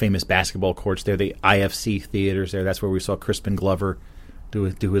 There's the famous basketball courts there, the IFC theaters there. That's where we saw Crispin Glover do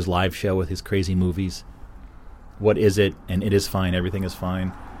his live show with his crazy movies. What Is It? And It Is Fine. Everything is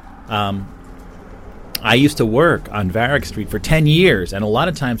Fine. I used to work on Varick Street for 10 years, and a lot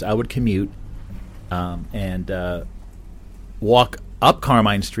of times I would commute and walk up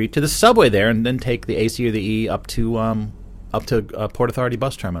Carmine Street to the subway there, and then take the AC or the E up to Port Authority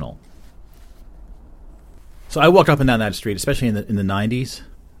bus terminal. So I walked up and down that street, especially in the 90s,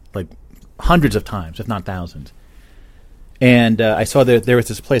 like hundreds of times, if not thousands. And I saw that there was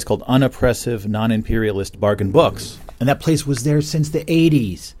this place called Unoppressive Non-Imperialist Bargain Books, and that place was there since the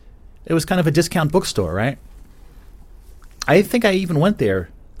 80s. It was kind of a discount bookstore, right? I think I even went there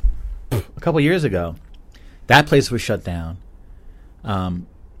a couple years ago. That place was shut down. And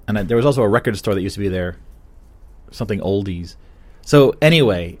there was also a record store that used to be there, something oldies. So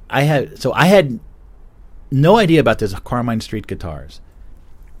anyway, I had no idea about this Carmine Street Guitars.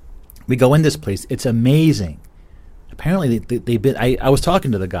 We go in this place. It's amazing. Apparently, they've been. I was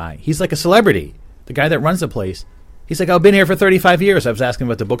talking to the guy. He's like a celebrity. The guy that runs the place. He's like, I've been here for 35 years. I was asking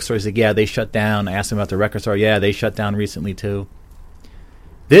about the bookstore. He's like, yeah, they shut down. I asked him about the record store. Yeah, they shut down recently too.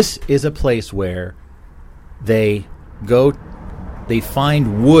 This is a place where they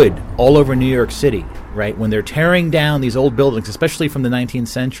find wood all over New York City, right? When they're tearing down these old buildings, especially from the 19th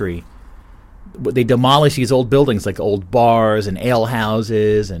century, they demolish these old buildings like old bars and ale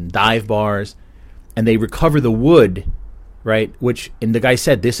houses and dive bars, and they recover the wood, right? And the guy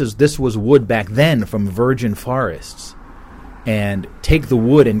said this was wood back then from virgin forests, and take the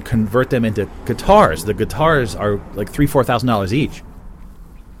wood and convert them into guitars. The guitars are like $3,000-$4,000 each.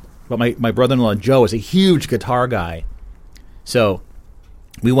 But my brother-in-law Joe is a huge guitar guy. So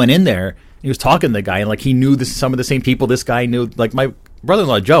we went in there. He was talking to the guy, and like he knew some of the same people this guy knew. Like my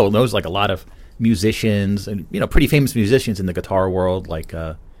brother-in-law Joe knows like a lot of musicians and pretty famous musicians in the guitar world. Like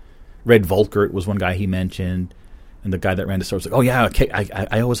Red Volkert was one guy he mentioned, and the guy that ran the store was like, "Oh yeah, okay,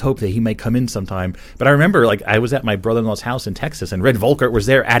 I always hope that he may come in sometime." But I remember like I was at my brother-in-law's house in Texas, and Red Volkert was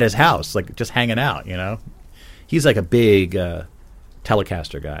there at his house, like just hanging out. He's like a big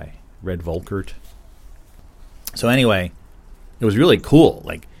Telecaster guy, Red Volkert. So anyway. It was really cool.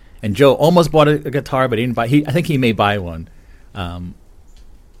 And Joe almost bought a guitar, but he didn't buy. I think he may buy one. And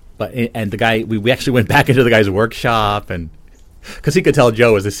the guy, we actually went back into the guy's workshop, and because he could tell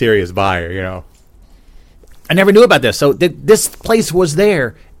Joe was a serious buyer. I never knew about this. So this place was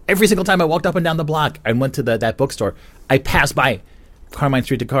there every single time I walked up and down the block and went to that bookstore. I passed by Carmine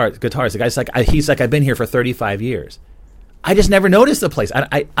Street Guitars. The guy's like, he's like, I've been here for 35 years. I just never noticed the place.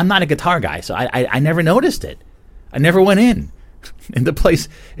 I'm not a guitar guy, so I never noticed it. I never went in. And the place,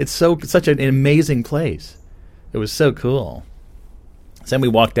 it's such an amazing place. It was so cool. So then we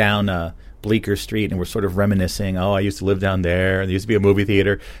walked down Bleecker Street, and we're sort of reminiscing. Oh, I used to live down there. There used to be a movie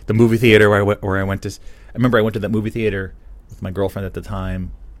theater. The movie theater where I went to. I remember I went to that movie theater with my girlfriend at the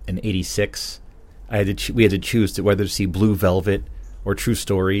time in '86. We had to choose whether to see Blue Velvet or True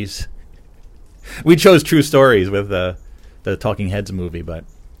Stories. We chose True Stories with the Talking Heads movie,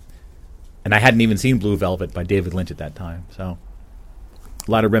 and I hadn't even seen Blue Velvet by David Lynch at that time. So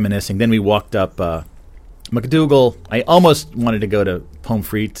a lot of reminiscing. Then we walked up McDougal. I almost wanted to go to Pomme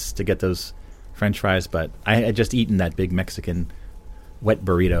Frites to get those French fries, but I had just eaten that big Mexican wet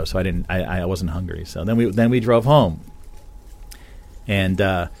burrito, so I wasn't hungry. So then we drove home, and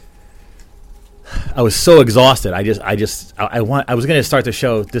I was so exhausted. I was going to start this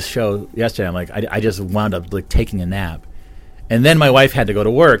show yesterday. I'm like, I just wound up like taking a nap, And then my wife had to go to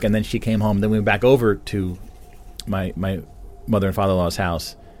work, and then she came home. Then we went back over to my mother and father-in-law's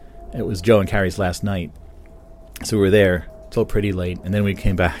house. It was Joe and Carrie's last night. So we were there till pretty late, and then we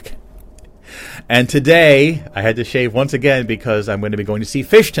came back. And today, I had to shave once again because I'm going to be going to see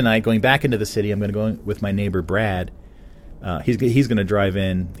Fish tonight, going back into the city. I'm going to go with my neighbor, Brad. He's going to drive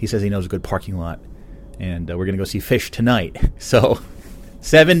in. He says he knows a good parking lot. And we're going to go see Fish tonight. So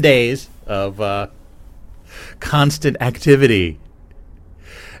 7 days of constant activity.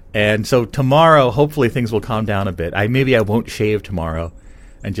 And so tomorrow, hopefully things will calm down a bit. Maybe I won't shave tomorrow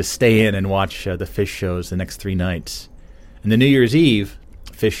and just stay in and watch the Fish shows the next 3 nights. And the New Year's Eve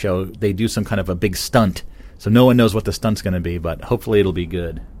Fish show, they do some kind of a big stunt. So no one knows what the stunt's going to be, but hopefully it'll be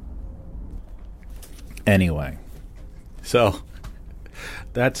good. Anyway, so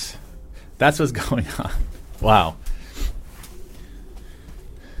that's what's going on. Wow.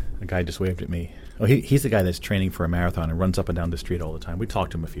 A guy just waved at me. Oh, he's the guy that's training for a marathon and runs up and down the street all the time. We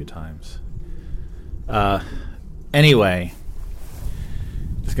talked to him a few times. Anyway,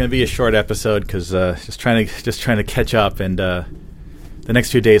 it's going to be a short episode because just trying to catch up, and the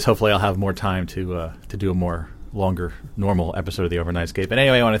next few days, hopefully, I'll have more time to do a more longer, normal episode of the Overnightscape. And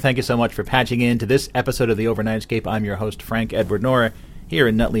anyway, I want to thank you so much for patching in to this episode of the Overnightscape. I'm your host, Frank Edward Nora, here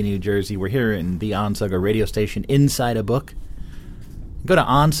in Nutley, New Jersey. We're here in the Onsug, a radio station inside a book. Go to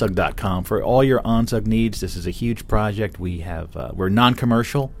onsug.com for all your Onsug needs. This is a huge project. We're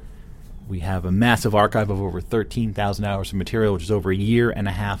non-commercial. We have a massive archive of over 13,000 hours of material, which is over a year and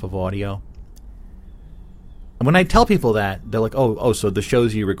a half of audio. And when I tell people that, they're like, oh, so the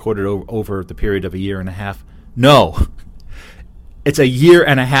shows you recorded over the period of a year and a half. No. It's a year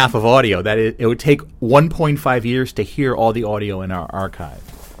and a half of audio. It would take 1.5 years to hear all the audio in our archive.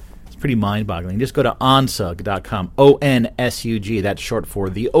 It's pretty mind-boggling. Just go to onsug.com, ONSUG. That's short for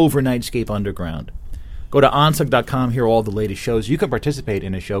the Overnightscape Underground. Go to onsug.com, hear all the latest shows. You can participate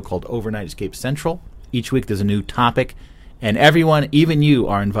in a show called Overnightscape Central. Each week there's a new topic, and everyone, even you,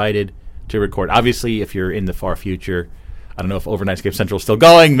 are invited to record. Obviously, if you're in the far future, I don't know if Overnightscape Central is still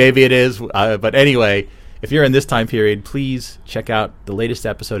going. Maybe it is. But anyway, if you're in this time period, please check out the latest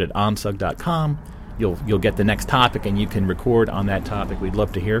episode at onsug.com. You'll get the next topic, and you can record on that topic. We'd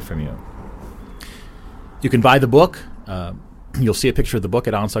love to hear from you. You can buy the book. You'll see a picture of the book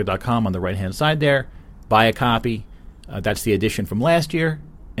at onsug.com on the right-hand side there. Buy a copy. That's the edition from last year.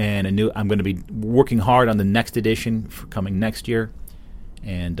 And I'm going to be working hard on the next edition for coming next year.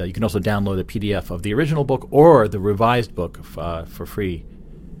 And you can also download a PDF of the original book or the revised book for free.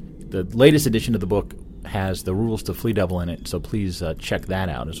 The latest edition of the book has the rules to Flea Devil in it, so please check that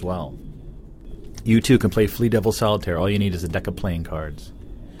out as well. You too can play Flea Devil Solitaire. All you need is a deck of playing cards.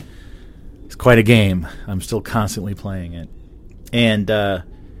 It's quite a game. I'm still constantly playing it. And,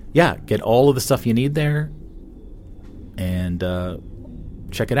 get all of the stuff you need there and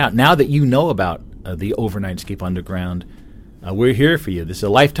check it out. Now that you know about the Overnightscape Underground, we're here for you. This is a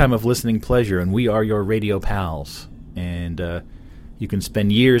lifetime of listening pleasure, and we are your radio pals. And you can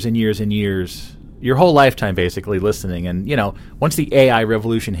spend years and years and years, your whole lifetime basically, listening. And, once the AI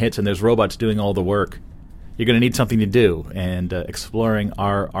revolution hits and there's robots doing all the work, you're going to need something to do. And exploring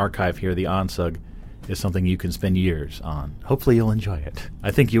our archive here, the Onsug, is something you can spend years on. Hopefully you'll enjoy it.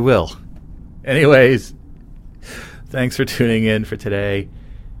 I think you will. Anyways, thanks for tuning in for today.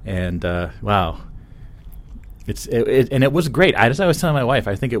 And, wow. It was great. As I was telling my wife,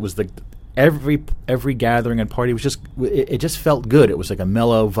 I think it was every gathering and party was it just felt good. It was like a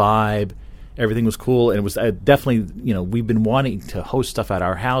mellow vibe. Everything was cool, and it was definitely, we've been wanting to host stuff at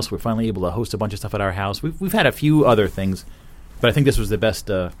our house. We're finally able to host a bunch of stuff at our house. We've had a few other things, but I think this was the best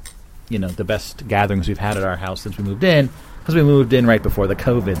the best gatherings we've had at our house since we moved in, because we moved in right before the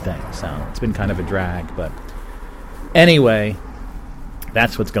COVID thing. So it's been kind of a drag, but anyway,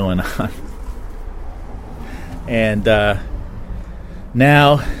 that's what's going on. And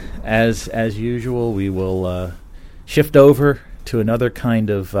now, as usual, we will shift over to another kind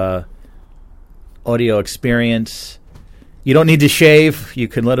of audio experience. You don't need to shave. You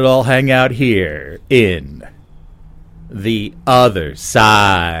can let it all hang out here in the other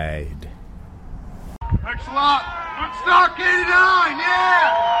side. Excellent. Woodstock 89, yeah!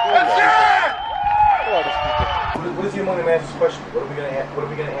 That's it! What is the among man's question? What are we going to ask? What are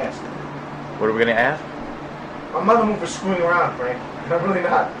we going to ask? I'm not the one for screwing around, Frank. I'm really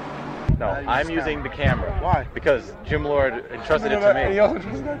not. No, I'm using the camera. Why? Because Jim Lord entrusted it to me.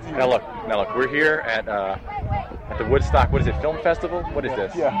 Now look, we're here at the Woodstock, what is it, Film Festival? What is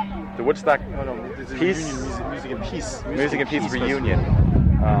this? Yeah. The Woodstock This is Peace? Music and Peace. Music and Peace reunion.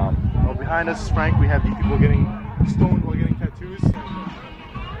 Behind us, Frank, we have people getting stoned while getting tattoos.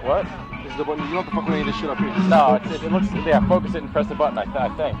 What? This is the button. You don't have to fucking any of this shit up here. No, it looks. Yeah, focus it and press the button. I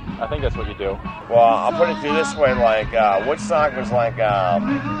think that's what you do. Well, I'll put it to you this way: like Woodstock was like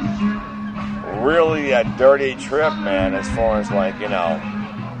really a dirty trip, man. As far as like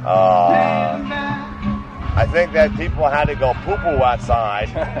I think that people had to go poo-poo outside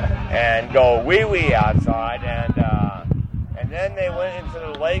and go wee-wee outside, and then they went into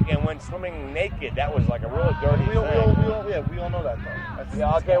the lake and went swimming naked. That was like a really dirty thing. We all know that, though.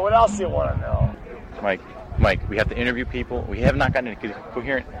 Yeah, okay, what else do you want to know? Mike, we have to interview people. We have not gotten a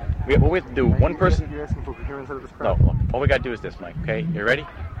coherent. What we have to do, one person. You're asking for coherence out of this crowd? No, look, all we got to do is this, Mike, okay? You ready?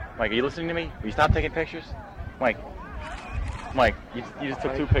 Mike, are you listening to me? Will you stop taking pictures? Mike, you just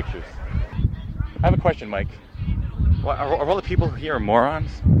took 2 pictures. I have a question, Mike. Are all the people here morons?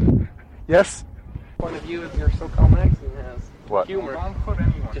 Yes. Point of view of your so-called magazine has What? humor. Don't put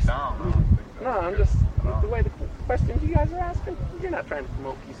anyone down. No, I'm just the way the questions you guys are asking. You're not trying to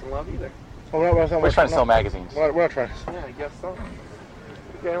promote peace and love either. Oh, We're trying to sell magazines. We're not trying to. Yeah, I guess so.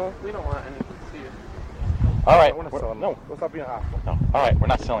 Okay, well, we don't want anything to see you. All right. We're not selling. No. Let's stop being hostile. No. All right, we're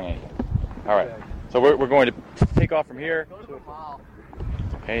not selling anything. All right. So we're going to take off from here.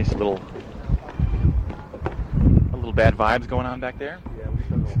 Okay, it's a little bad vibes going on back there. Yeah, we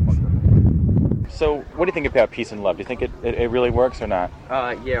should go fuck up. So what do you think about peace and love? Do you think it really works or not?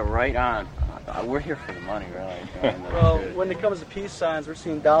 Yeah, right on. We're here for the money, really. Well, when it comes to peace signs, we're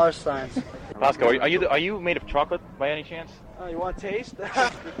seeing dollar signs. Pasco, are you made of chocolate by any chance? You want to taste?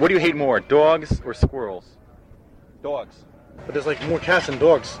 What do you hate more, dogs or squirrels? Dogs. But there's like more cats than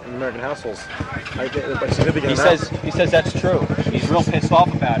dogs in American households. I get it, like significant He amount. says that's true. He's real pissed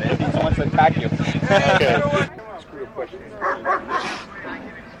off about it. He's the one to attack you.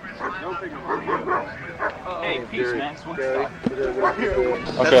 Hey, peace, man. Okay.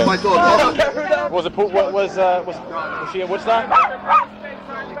 That's my dog. Was she at Woodstock?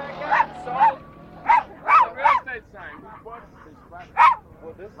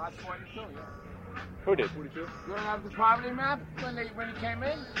 Who did? You don't have the property map when he came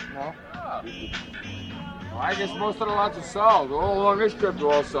in? No. Oh. Well, I guess most of the lots are sold. All along this strip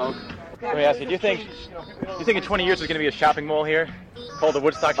are all sold. Let me ask you, do you think in 20 years there's going to be a shopping mall here called the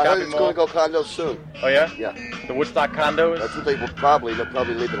Woodstock I heard Shopping it's Mall? going to go condos soon. Oh yeah? Yeah. The Woodstock condos? That's what they'll probably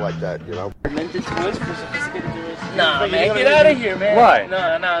leave it like that, you know. Minted tourists for sophisticated tourists. Nah, man, get out of here, man. Why?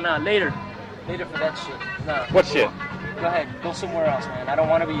 No, later. Later for that shit. No. What shit? Go ahead, go somewhere else, man. I don't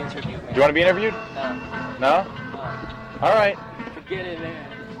want to be interviewed, man. Do you want to be interviewed? No. No? All right. Forget it,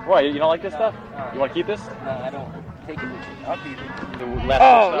 man. Why? You don't like this No, stuff? no. You want to keep this? No, I don't. Take it with you. I'll be there. The last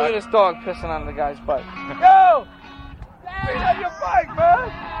Oh, Woodstock? look at this dog pissing on the guy's butt. Yo! Stay on your bike, man!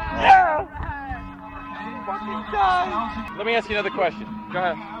 Yeah! Fucking die! Let me ask you another question. Go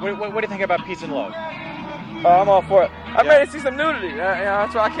ahead. What do you think about peace and love? I'm all for it. I'm ready to see some nudity.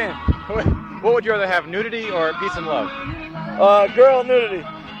 That's why I came. What would you rather have, nudity or peace and love? Girl nudity.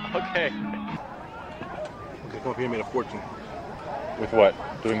 Okay. Okay, come up here and made a fortune. With what?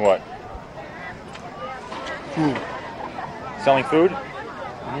 Doing what? Food. Selling food?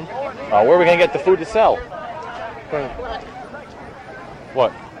 Mm-hmm. Where are we going to get the food to sell?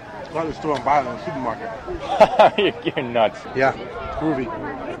 What? Not the store and buy it in the supermarket. You're nuts. Yeah, groovy.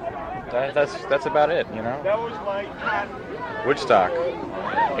 That's about it, you know? That was my Woodstock,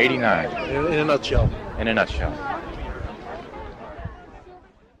 89, in a nutshell. in a nutshell.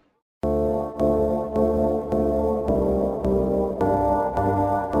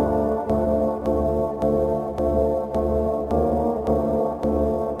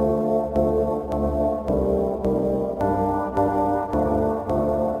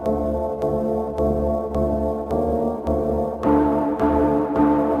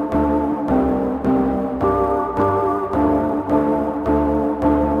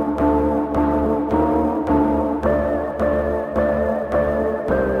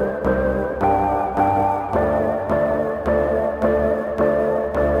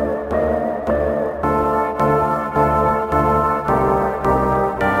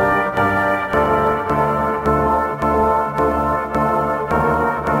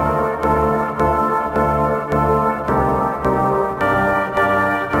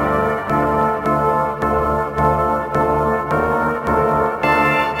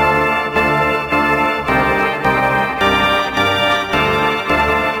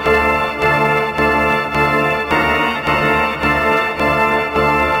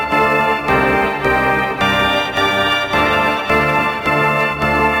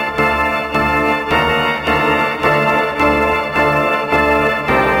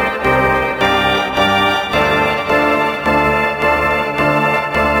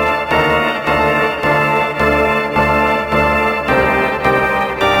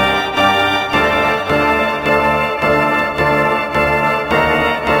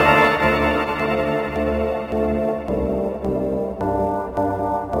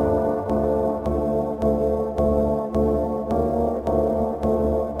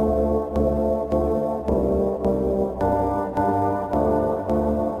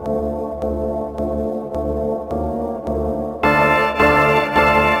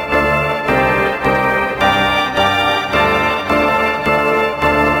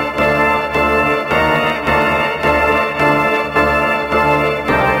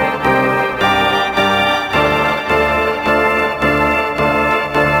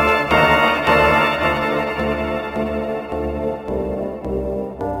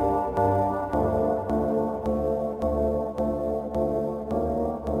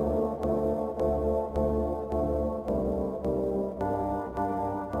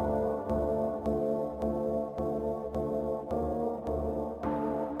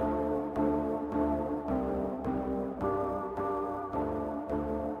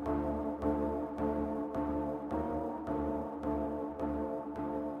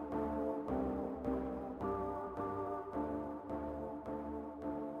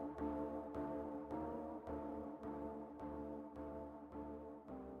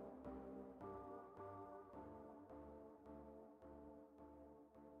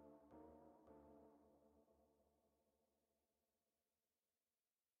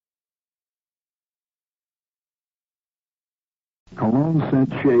 Cologne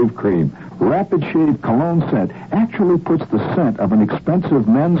Scent Shave Cream. Rapid Shave Cologne Scent actually puts the scent of an expensive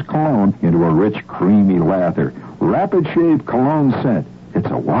men's cologne into a rich, creamy lather. Rapid Shave Cologne Scent. It's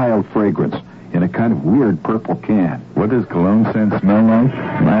a wild fragrance in a kind of weird purple can. What does cologne scent smell like?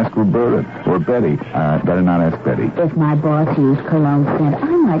 Ask Roberta or Betty. Better not ask Betty. If my boss used cologne scent,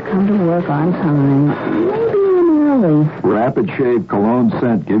 I might come to work on time. Maybe even early. Rapid Shave Cologne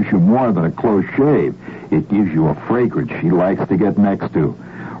Scent gives you more than a close shave. It gives you a fragrance she likes to get next to.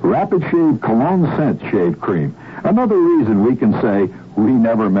 Rapid Shave Cologne Scent Shave Cream. Another reason we can say we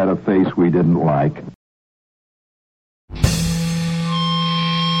never met a face we didn't like.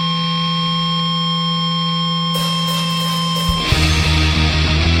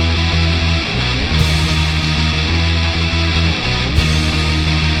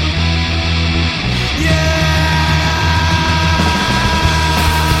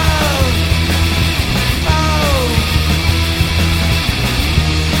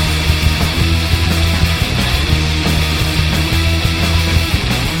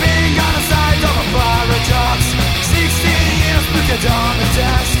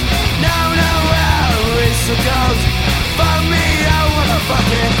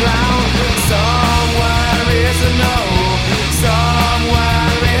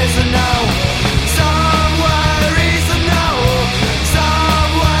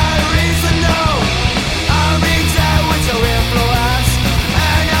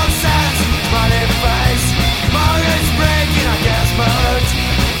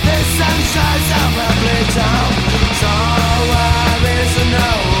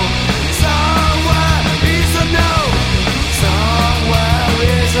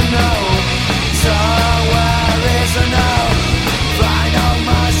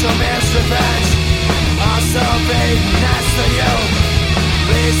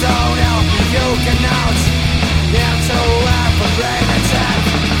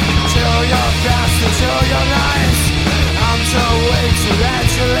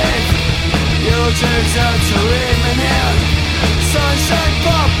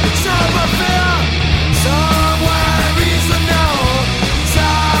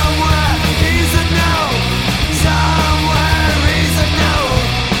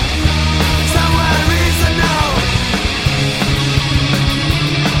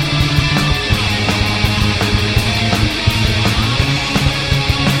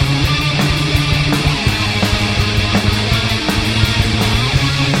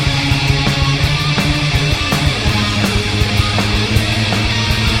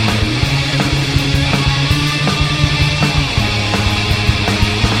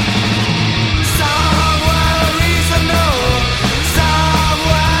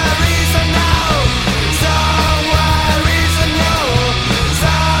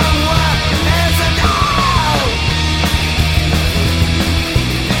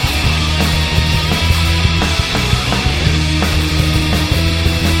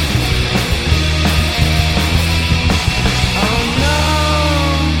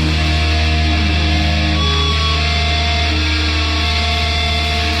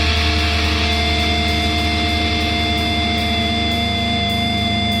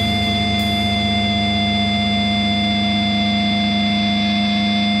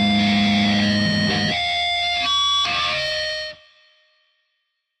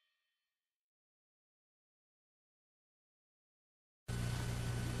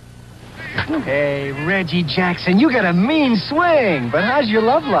 Hey, Reggie Jackson, you got a mean swing, but how's your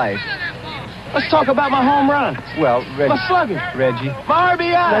love life? Let's talk about my home run. Well, Reggie... My slugging. Reggie... My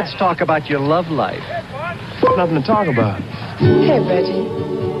RBI. Let's talk about your love life. Nothing to talk about. Hey, Reggie.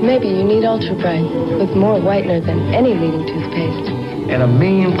 Maybe you need Ultra Bright with more whitener than any leading toothpaste. And a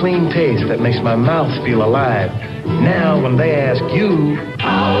mean, clean taste that makes my mouth feel alive. Now, when they ask you...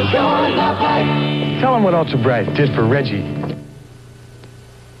 How's your love life? Tell them what Ultra Bright did for Reggie.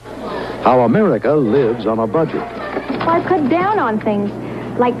 How America lives on a budget. Well, I cut down on things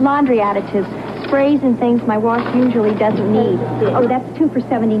like laundry additives, sprays and things my wash usually doesn't need. Oh, that's 2 for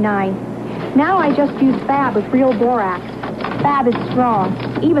 $79. Now I just use Fab with real borax. Fab is strong,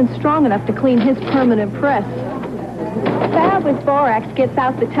 even strong enough to clean his permanent press. Fab with borax gets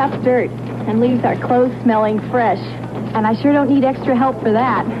out the tough dirt and leaves our clothes smelling fresh. And I sure don't need extra help for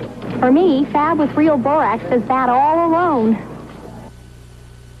that. For me, Fab with real borax does that all alone.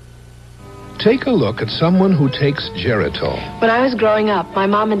 Take a look at someone who takes Geritol. When I was growing up, my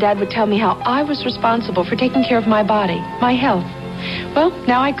mom and dad would tell me how I was responsible for taking care of my body, my health. Well,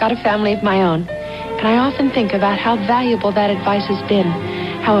 now I've got a family of my own, and I often think about how valuable that advice has been,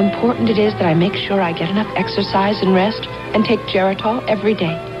 how important it is that I make sure I get enough exercise and rest and take Geritol every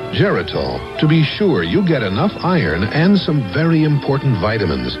day. Geritol, to be sure you get enough iron and some very important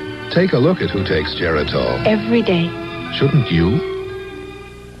vitamins. Take a look at who takes Geritol. Every day. Shouldn't you?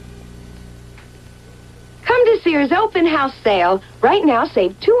 Come to Sears Open House Sale. Right now,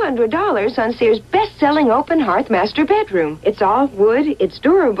 save $200 on Sears' best-selling open hearth master bedroom. It's all wood, it's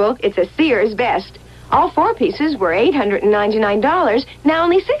durable, it's a Sears best. All 4 pieces were $899, now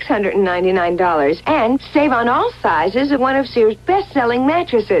only $699. And save on all sizes of one of Sears' best-selling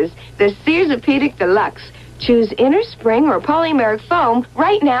mattresses, the Sears-Orthopedic Deluxe. Choose inner spring or polymeric foam.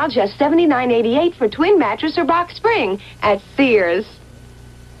 Right now, just $79.88 for twin mattress or box spring at Sears.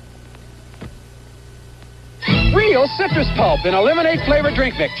 Real citrus pulp in a lemonade-flavored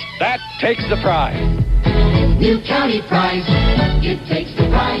drink mix. That takes the prize. New County Prize. It takes the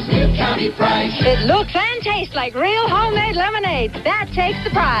prize. New County Prize. It looks and tastes like real homemade lemonade. That takes the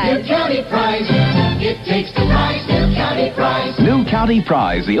prize. New County Prize. It takes the prize. New County Prize. New County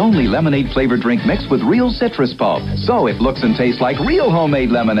Prize, the only lemonade-flavored drink mix with real citrus pulp. So it looks and tastes like real homemade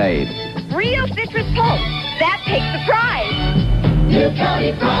lemonade. Real citrus pulp. That takes the prize. New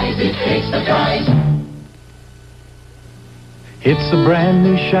County Prize. It takes the prize. It's a brand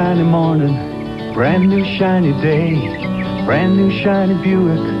new shiny morning, brand new shiny day, brand new shiny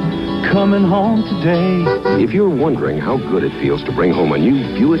Buick coming home today. If you're wondering how good it feels to bring home a new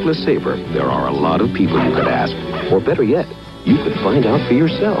Buick LeSabre, there are a lot of people you could ask. Or better yet, you could find out for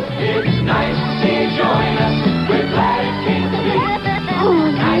yourself. It's nice to see you join us. We're glad it came to be. Oh,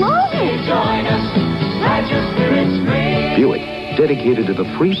 nice to see you join us. Glad your spirit's free. Buick, dedicated to the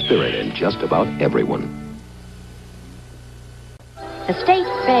free spirit in just about everyone. The State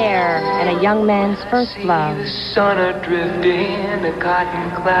Fair and a young man's first love. The sun adrift in a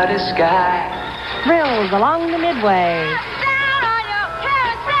cotton cloudy sky. Thrills along the Midway. Down on your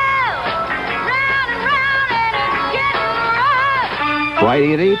carousel. Round and round and it's getting rough.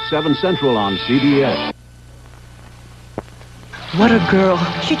 Friday at 8, 7 Central on CBS. What a girl.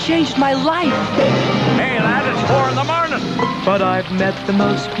 She changed my life. Hey, lad, it's 4 in the morning. But I've met the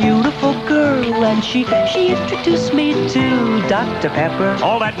most beautiful girl, and she introduced me to Dr. Pepper.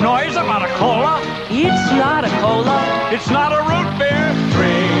 All that noise about a cola? It's not a cola. It's not a root beer.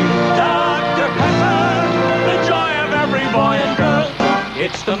 Drink Dr. Pepper, the joy of every boy and girl.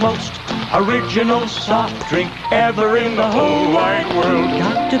 It's the most original soft drink ever in the whole wide world.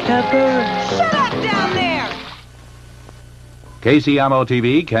 Dr. Pepper. Shut up down there. KCMO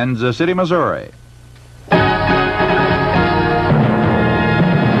TV, Kansas City, Missouri.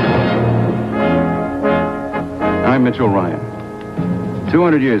 I'm Mitchell Ryan.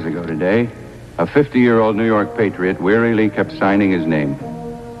 200 years ago today, a 50-year-old New York patriot wearily kept signing his name.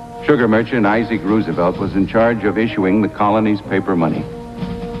 Sugar merchant Isaac Roosevelt was in charge of issuing the colony's paper money.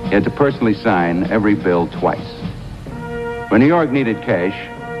 He had to personally sign every bill twice. When New York needed cash,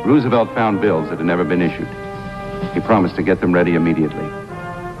 Roosevelt found bills that had never been issued. He promised to get them ready immediately.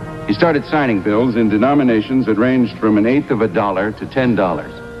 He started signing bills in denominations that ranged from $0.1 of a dollar to $10.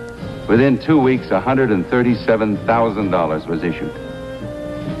 Within 2 weeks, $137,000 was issued.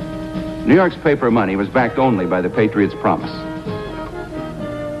 New York's paper money was backed only by the Patriot's promise.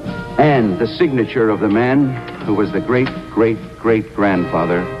 And the signature of the man who was the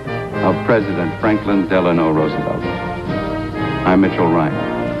great-great-great-grandfather of President Franklin Delano Roosevelt. I'm Mitchell Ryan,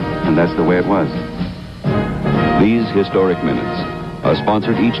 and that's the way it was. These historic minutes are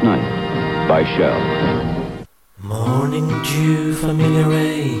sponsored each night by Shell. Morning dew, familiar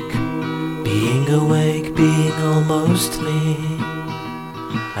ache, being awake, being almost me.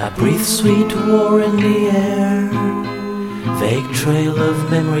 I breathe sweet war in the air, vague trail of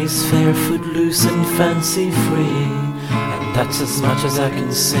memories, fair, footloose and fancy-free, and that's as much as I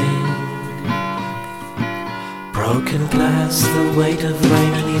can sing. Broken glass, the weight of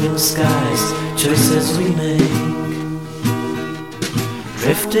rain and even skies, choices we make,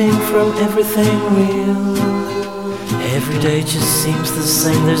 drifting from everything real. Every day just seems the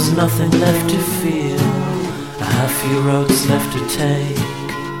same, there's nothing left to feel, a few roads left to take.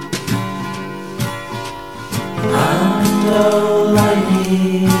 And all I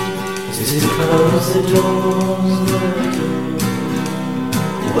need is to close the doors,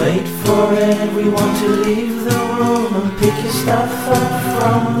 wait for everyone to leave the room and pick your stuff up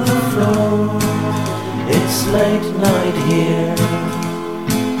from the floor. It's late night here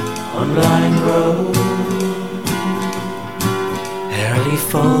on Line Road. Early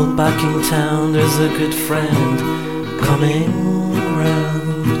fall back in town, there's a good friend coming round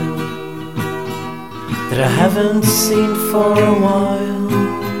that I haven't seen for a while.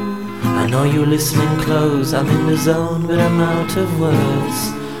 I know you're listening close, I'm in the zone but I'm out of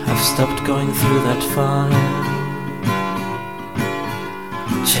words. I've stopped going through that fire.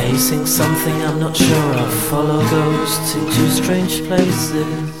 Chasing something I'm not sure of. Follow ghosts into strange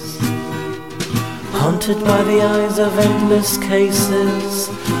places. Haunted by the eyes of endless cases.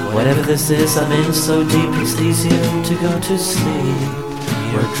 Whatever this is I'm in so deep, it's easier to go to sleep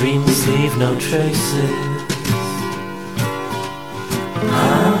where dreams leave no traces.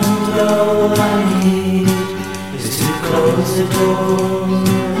 And all I need is to close the door.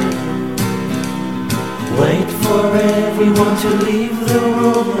 Wait for everyone to leave the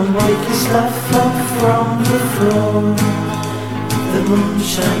room and wake his laugh up from the floor. The moon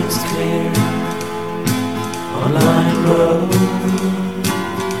shines clear on Line Road.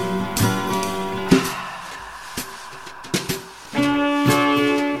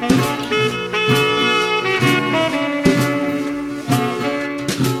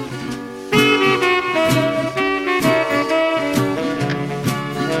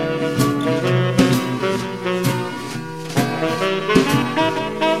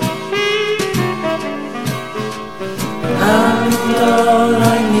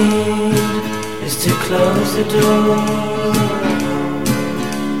 Close the door.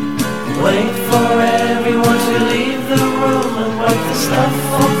 Wait for everyone to leave the room and wipe the stuff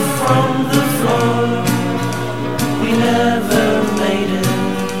off from the floor. We never made it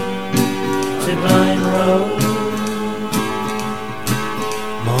to Blind Road.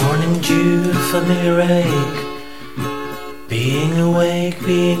 Morning dew, familiar ache. Being awake,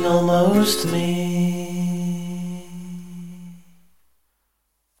 being almost me.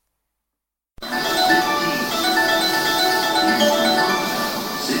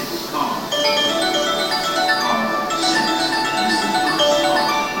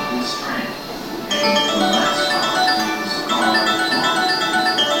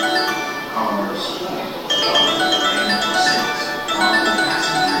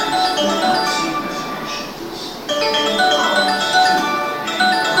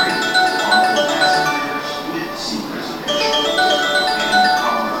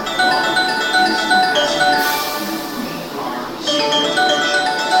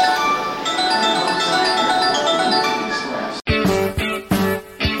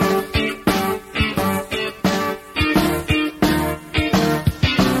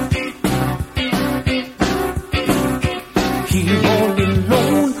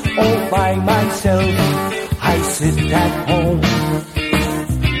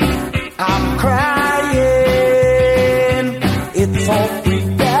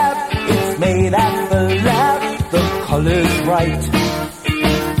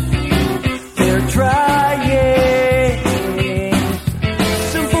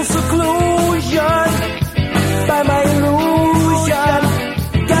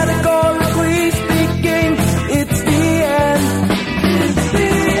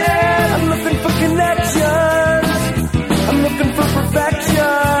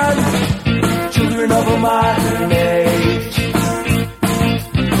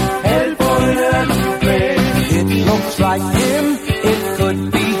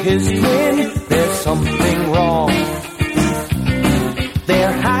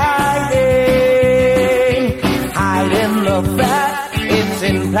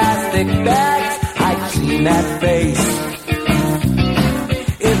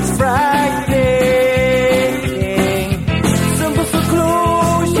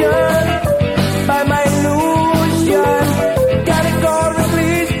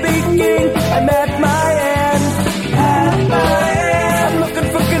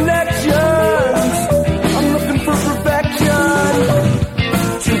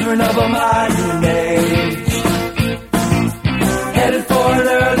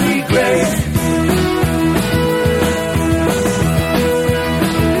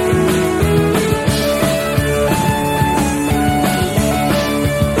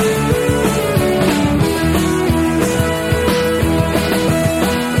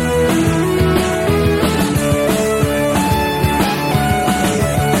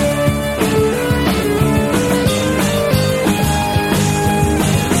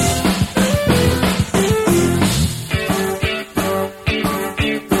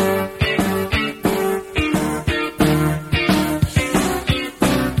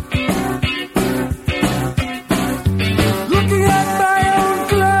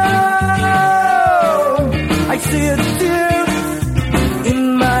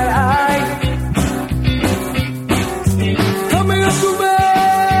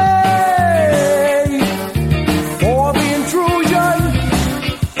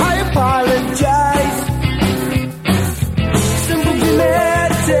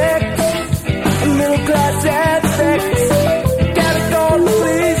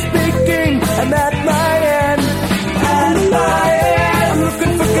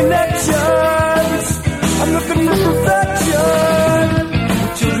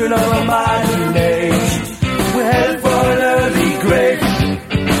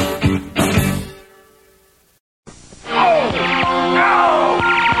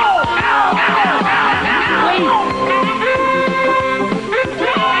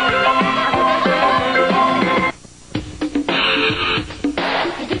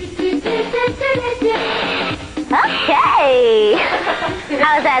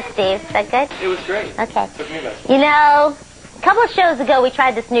 How was that, Steve? Is that good? It was great. Okay. Took me back. You know, a couple of shows ago, we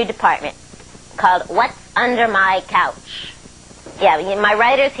tried this new department called What's Under My Couch. Yeah, my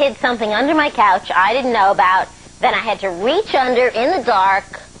writers hid something under my couch I didn't know about. Then I had to reach under in the dark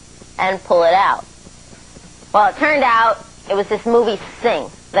and pull it out. Well, it turned out it was this movie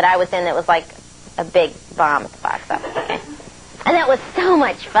Sing that I was in that was like a big bomb at the box office. Okay? And that was so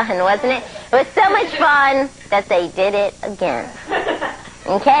much fun, wasn't it? It was so much fun that they did it again.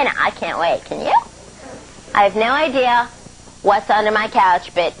 Okay, now I can't wait. Can you? I have no idea what's under my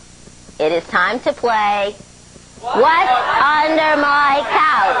couch, but it is time to play What's Under My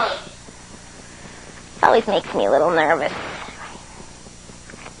Couch. Always makes me a little nervous.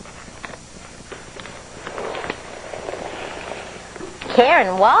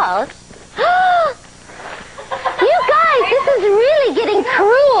 Karen Walsh? You guys, this is really getting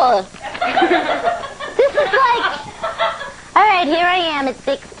cruel. This is like... All right, here I am at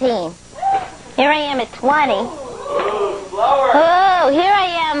 16. Here I am at 20. Oh, here I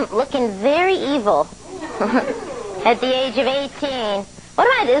am looking very evil at the age of 18. What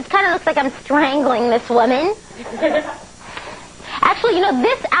am I doing? This kind of looks like I'm strangling this woman. Actually, you know,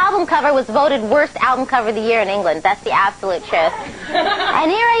 this album cover was voted worst album cover of the year in England. That's the absolute truth.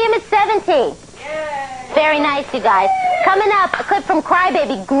 And here I am at 17. Very nice, you guys. Coming up, a clip from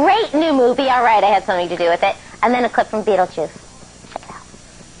Crybaby. Great new movie. All right, I had something to do with it. And then a clip from Beetlejuice.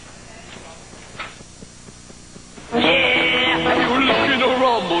 Yeah, you're looking to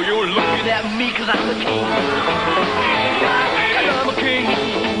rumble. You're looking at me because I'm the king. I'm a king.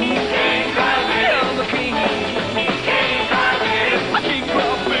 I'm a king. A king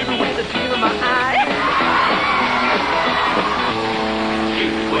crowd, baby, with a tear in my eye.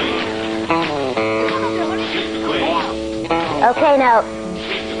 Okay, now,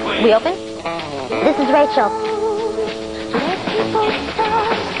 we open? This is Rachel.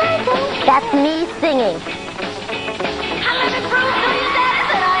 That's me singing.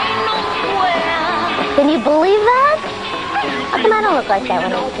 Can you believe that? How come I don't look like that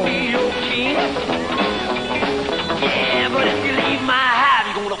when I sing? Yeah, but if you leave my house,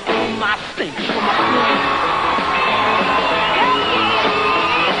 you're gonna feel my stink.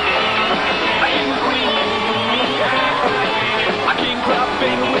 I can't cry,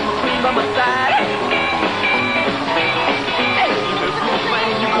 baby, with my queen by my side. Hey, there's no man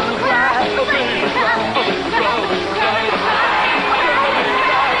you gonna cry. Oh, baby, cry. Oh, baby, cry. Oh, baby, cry.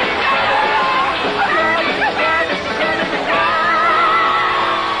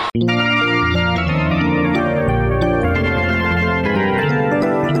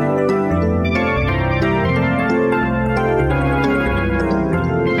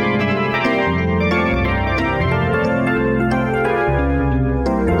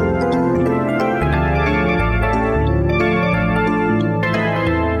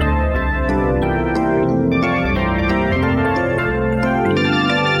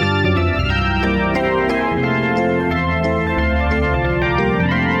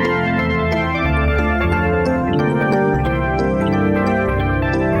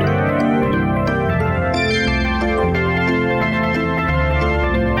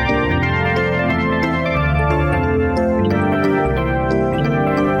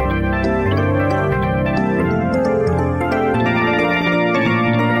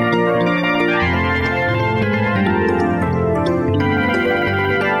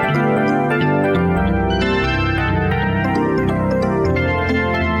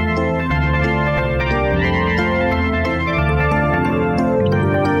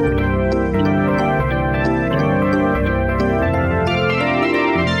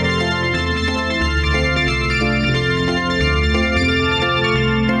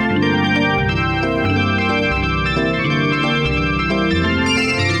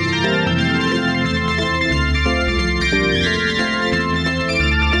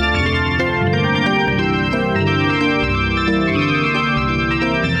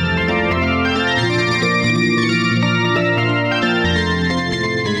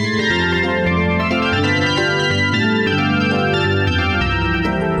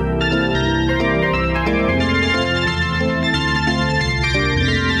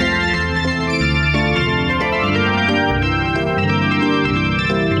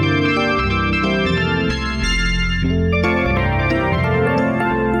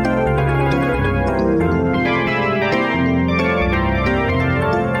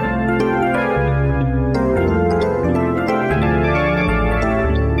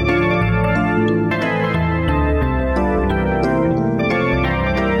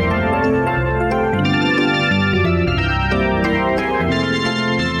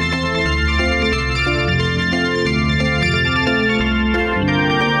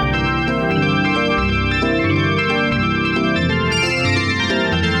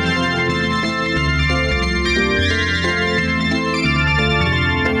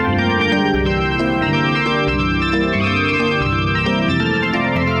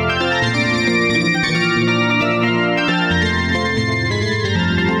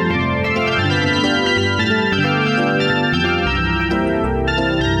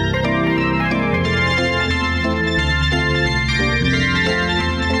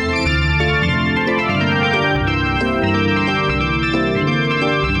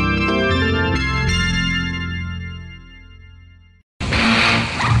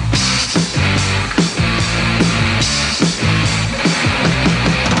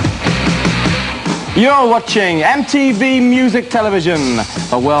 You're watching MTV Music Television,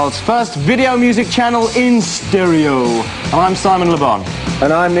 the world's first video music channel in stereo. And I'm Simon Le Bon.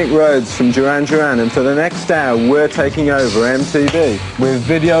 And I'm Nick Rhodes from Duran Duran, and for the next hour we're taking over MTV. With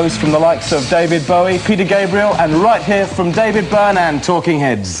videos from the likes of David Bowie, Peter Gabriel, and right here from David Byrne and Talking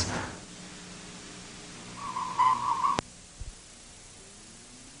Heads.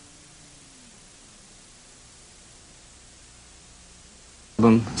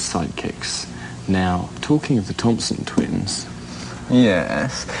 Sidekicks. Now, talking of the Thompson twins.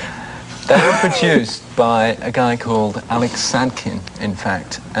 Yes. They were produced by a guy called Alex Sadkin, in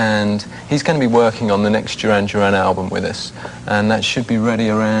fact, and he's going to be working on the next Duran Duran album with us, and that should be ready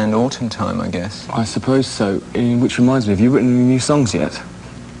around autumn time, I guess. I suppose so. Which reminds me, have you written any new songs yet?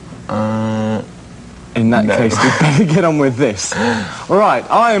 In that case, we'd better get on with this. All right,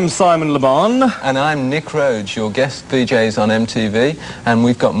 I'm Simon Le Bon. And I'm Nick Rhodes, your guest VJs on MTV, and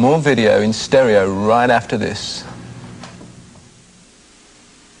we've got more video in stereo right after this.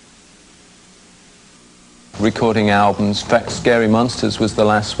 Recording albums. In fact, Scary Monsters was the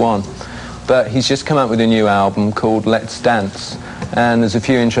last one. But he's just come out with a new album called Let's Dance, and there's a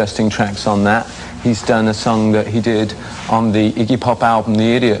few interesting tracks on that. He's done a song that he did on the Iggy Pop album,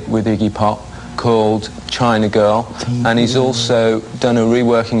 The Idiot with Iggy Pop, called China Girl, and he's also done a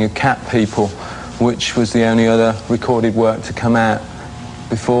reworking of Cat People, which was the only other recorded work to come out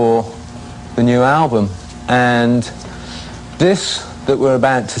before the new album. And this that we're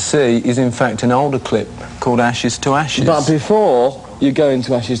about to see is in fact an older clip called Ashes to Ashes. But before you go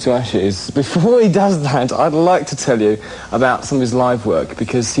into Ashes to Ashes, before he does that, I'd like to tell you about some of his live work,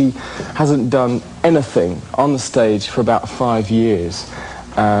 because he hasn't done anything on the stage for about 5 years.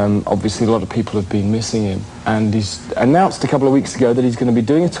 Obviously, a lot of people have been missing him, and he's announced a couple of weeks ago that he's going to be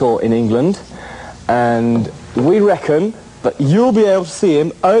doing a tour in England, and we reckon that you'll be able to see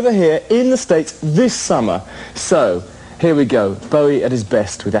him over here in the States this summer. So, here we go, Bowie at his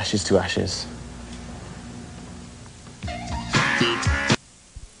best with Ashes to Ashes.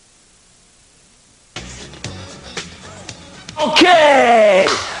 Okay!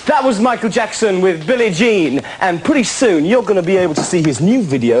 That was Michael Jackson with Billie Jean, and pretty soon you're going to be able to see his new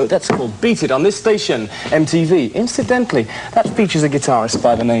video that's called Beat It on this station, MTV. Incidentally, that features a guitarist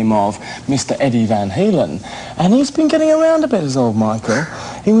by the name of Mr. Eddie Van Halen, and he's been getting around a bit, as old Michael.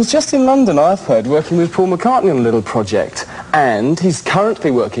 He was just in London, I've heard, working with Paul McCartney on a little project, and he's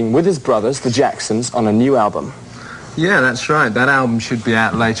currently working with his brothers, the Jacksons, on a new album. Yeah, that's right. That album should be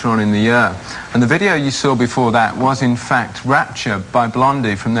out later on in the year. And the video you saw before that was, in fact, Rapture by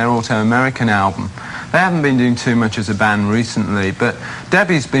Blondie from their Auto-American album. They haven't been doing too much as a band recently, but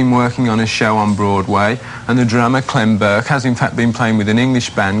Debbie's been working on a show on Broadway, and the drummer, Clem Burke, has in fact been playing with an English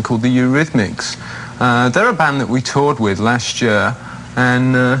band called the Eurythmics. They're a band that we toured with last year,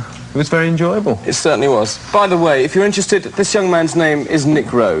 and it was very enjoyable. It certainly was. By the way, if you're interested, this young man's name is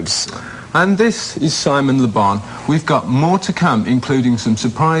Nick Rhodes. And this is Simon Le Bon. We've got more to come, including some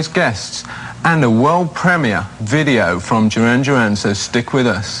surprise guests and a world premiere video from Duran Duran, so stick with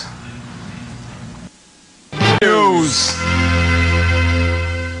us. News.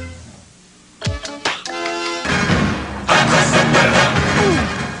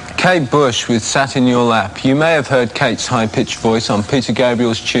 Kate Bush with Sat in Your Lap. You may have heard Kate's high-pitched voice on Peter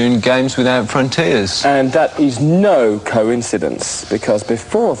Gabriel's tune Games Without Frontiers. And that is no coincidence, because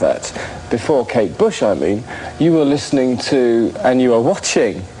before that, before Kate Bush, I mean, you were listening to and you were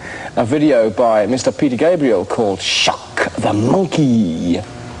watching a video by Mr. Peter Gabriel called Shock the Monkey.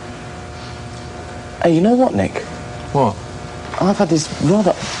 Hey, you know what, Nick? What? I've had this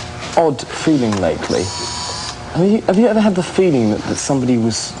rather odd feeling lately. Have you ever had the feeling that somebody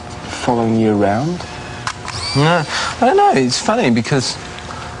was following you around? No, I don't know. It's funny because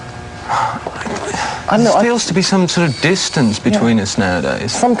there feels to be some sort of distance between us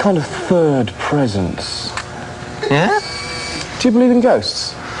nowadays. Some kind of third presence. Yeah? Do you believe in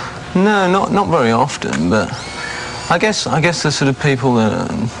ghosts? No, not very often, but I guess the sort of people that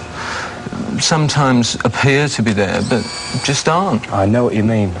sometimes appear to be there, but just aren't. I know what you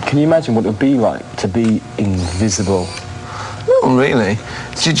mean. Can you imagine what it would be like to be invisible? Not really.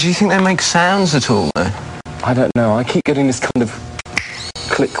 Do you think they make sounds at all, though? I don't know. I keep getting this kind of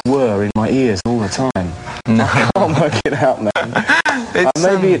click whir in my ears all the time. No. I can't work it out, man.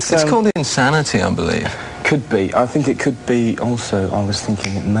 Maybe it's called insanity, I believe. Could be. I think it could be also, I was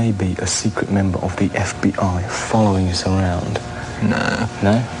thinking it may be a secret member of the FBI following us around. No.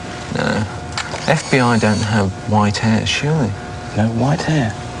 No? No. FBI don't have white hair, surely. No white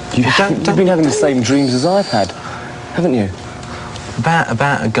hair? You've been having the same dreams as I've had, haven't you?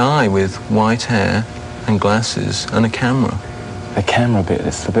 About a guy with white hair and glasses and a camera. The camera bit,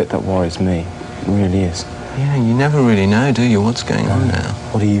 it's the bit that worries me. It really is. Yeah, you never really know, do you, what's going on now?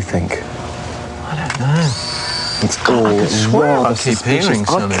 What do you think? I don't know. It's all I swear rather I keep suspicious. hearing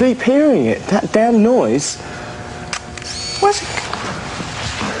something. I keep hearing it. That damn noise. Where's it?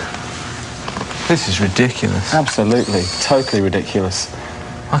 This is ridiculous. Absolutely. Totally ridiculous.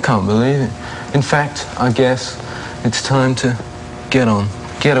 I can't believe it. In fact, I guess it's time to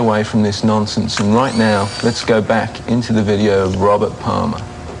get away from this nonsense. And right now, let's go back into the video of Robert Palmer.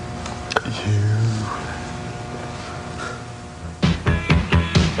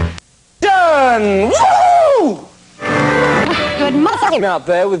 Done! Woo! Good mother! Out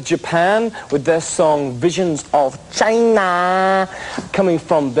there with Japan, with their song Visions of China, coming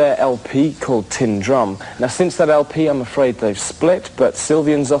from their LP called Tin Drum. Now, since that LP, I'm afraid they've split, but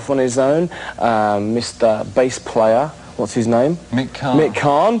Sylvian's off on his own. Mr. Bass Player, what's his name? Mick Kahn. Mick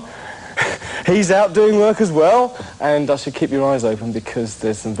Kahn. He's out doing work as well, and I should keep your eyes open because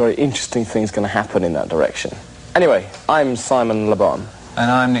there's some very interesting things going to happen in that direction. Anyway, I'm Simon Le Bon. And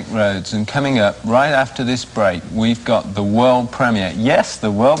I'm Nick Rhodes, and coming up right after this break, we've got the world premiere. Yes,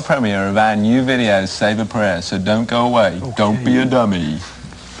 the world premiere of our new video, Save a Prayer, so don't go away. Okay. Don't be a dummy.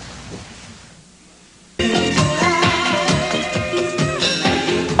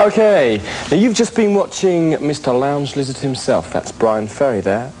 Okay, now you've just been watching Mr. Lounge Lizard himself. That's Brian Ferry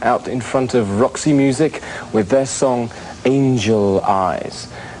there, out in front of Roxy Music with their song Angel Eyes.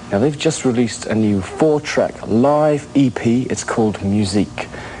 Now, they've just released a new 4-track live EP. It's called Musique.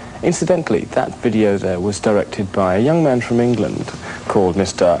 Incidentally, that video there was directed by a young man from England called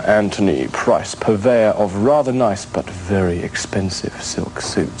Mr. Anthony Price, purveyor of rather nice but very expensive silk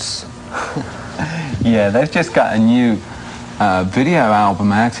suits. Yeah, they've just got a new video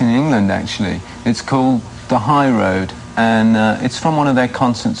album out in England, actually. It's called The High Road, and it's from one of their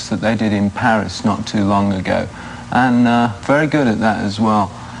concerts that they did in Paris not too long ago. And very good at that as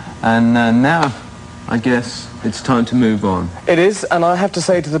well. And now, I guess, it's time to move on. It is, and I have to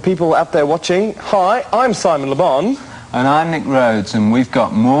say to the people out there watching, hi, I'm Simon Le Bon. And I'm Nick Rhodes, and we've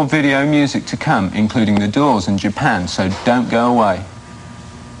got more video music to come, including The Doors and Japan, so don't go away.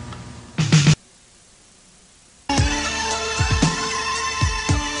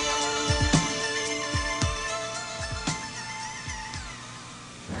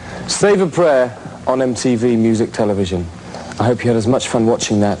 Save a Prayer on MTV Music Television. I hope you had as much fun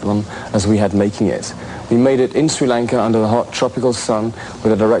watching that one as we had making it. We made it in Sri Lanka under the hot tropical sun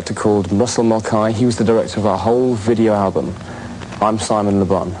with a director called Russell Mulcahy. He was the director of our whole video album. I'm Simon Le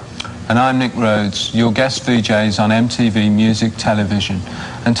Bon. And I'm Nick Rhodes, your guest VJs on MTV Music Television.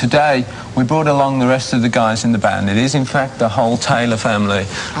 And today, we brought along the rest of the guys in the band. It is, in fact, the whole Taylor family.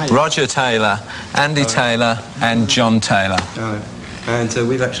 Hi. Roger Taylor, Andy Taylor, and John Taylor. Hello. And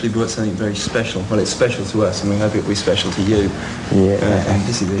we've actually brought something very special. Well, it's special to us, and we hope it'll be special to you. Yeah. And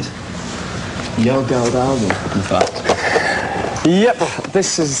this is it. Your gold album, in fact. Yep,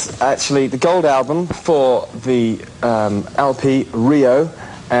 this is actually the gold album for the LP Rio,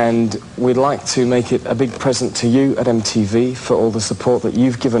 and we'd like to make it a big present to you at MTV for all the support that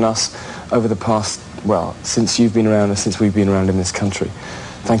you've given us over the past, well, since you've been around and since we've been around in this country.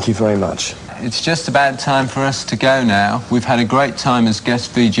 Thank you very much. It's just about time for us to go now. We've had a great time as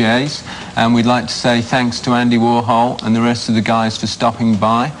guest VJs, and we'd like to say thanks to Andy Warhol and the rest of the guys for stopping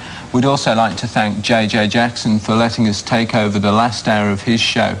by. We'd also like to thank JJ Jackson for letting us take over the last hour of his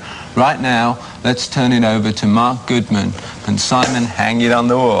show. Right now, let's turn it over to Mark Goodman, and Simon, hang it on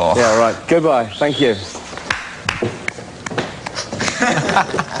the wall. Yeah, right. Goodbye. Thank you.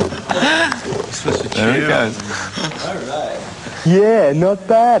 There he goes. All right. Yeah, not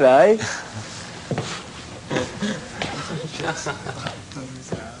bad, eh?